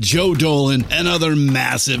Barrett, Joe Dolan, and other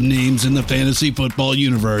massive names in the fantasy football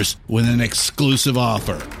universe with an exclusive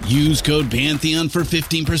offer. Use code Pantheon for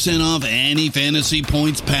 15% off any Fantasy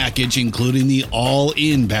Points package, including the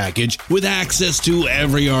all-in package, with access to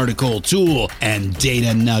every article, tool, and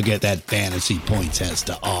data nugget that Fantasy Points has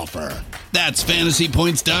to offer. That's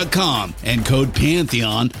FantasyPoints.com and code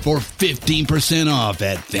Pantheon for 15% off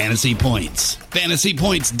at Fantasy Points.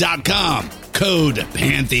 FantasyPoints.com, code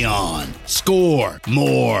Pantheon. Score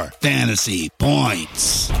more fantasy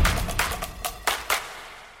points.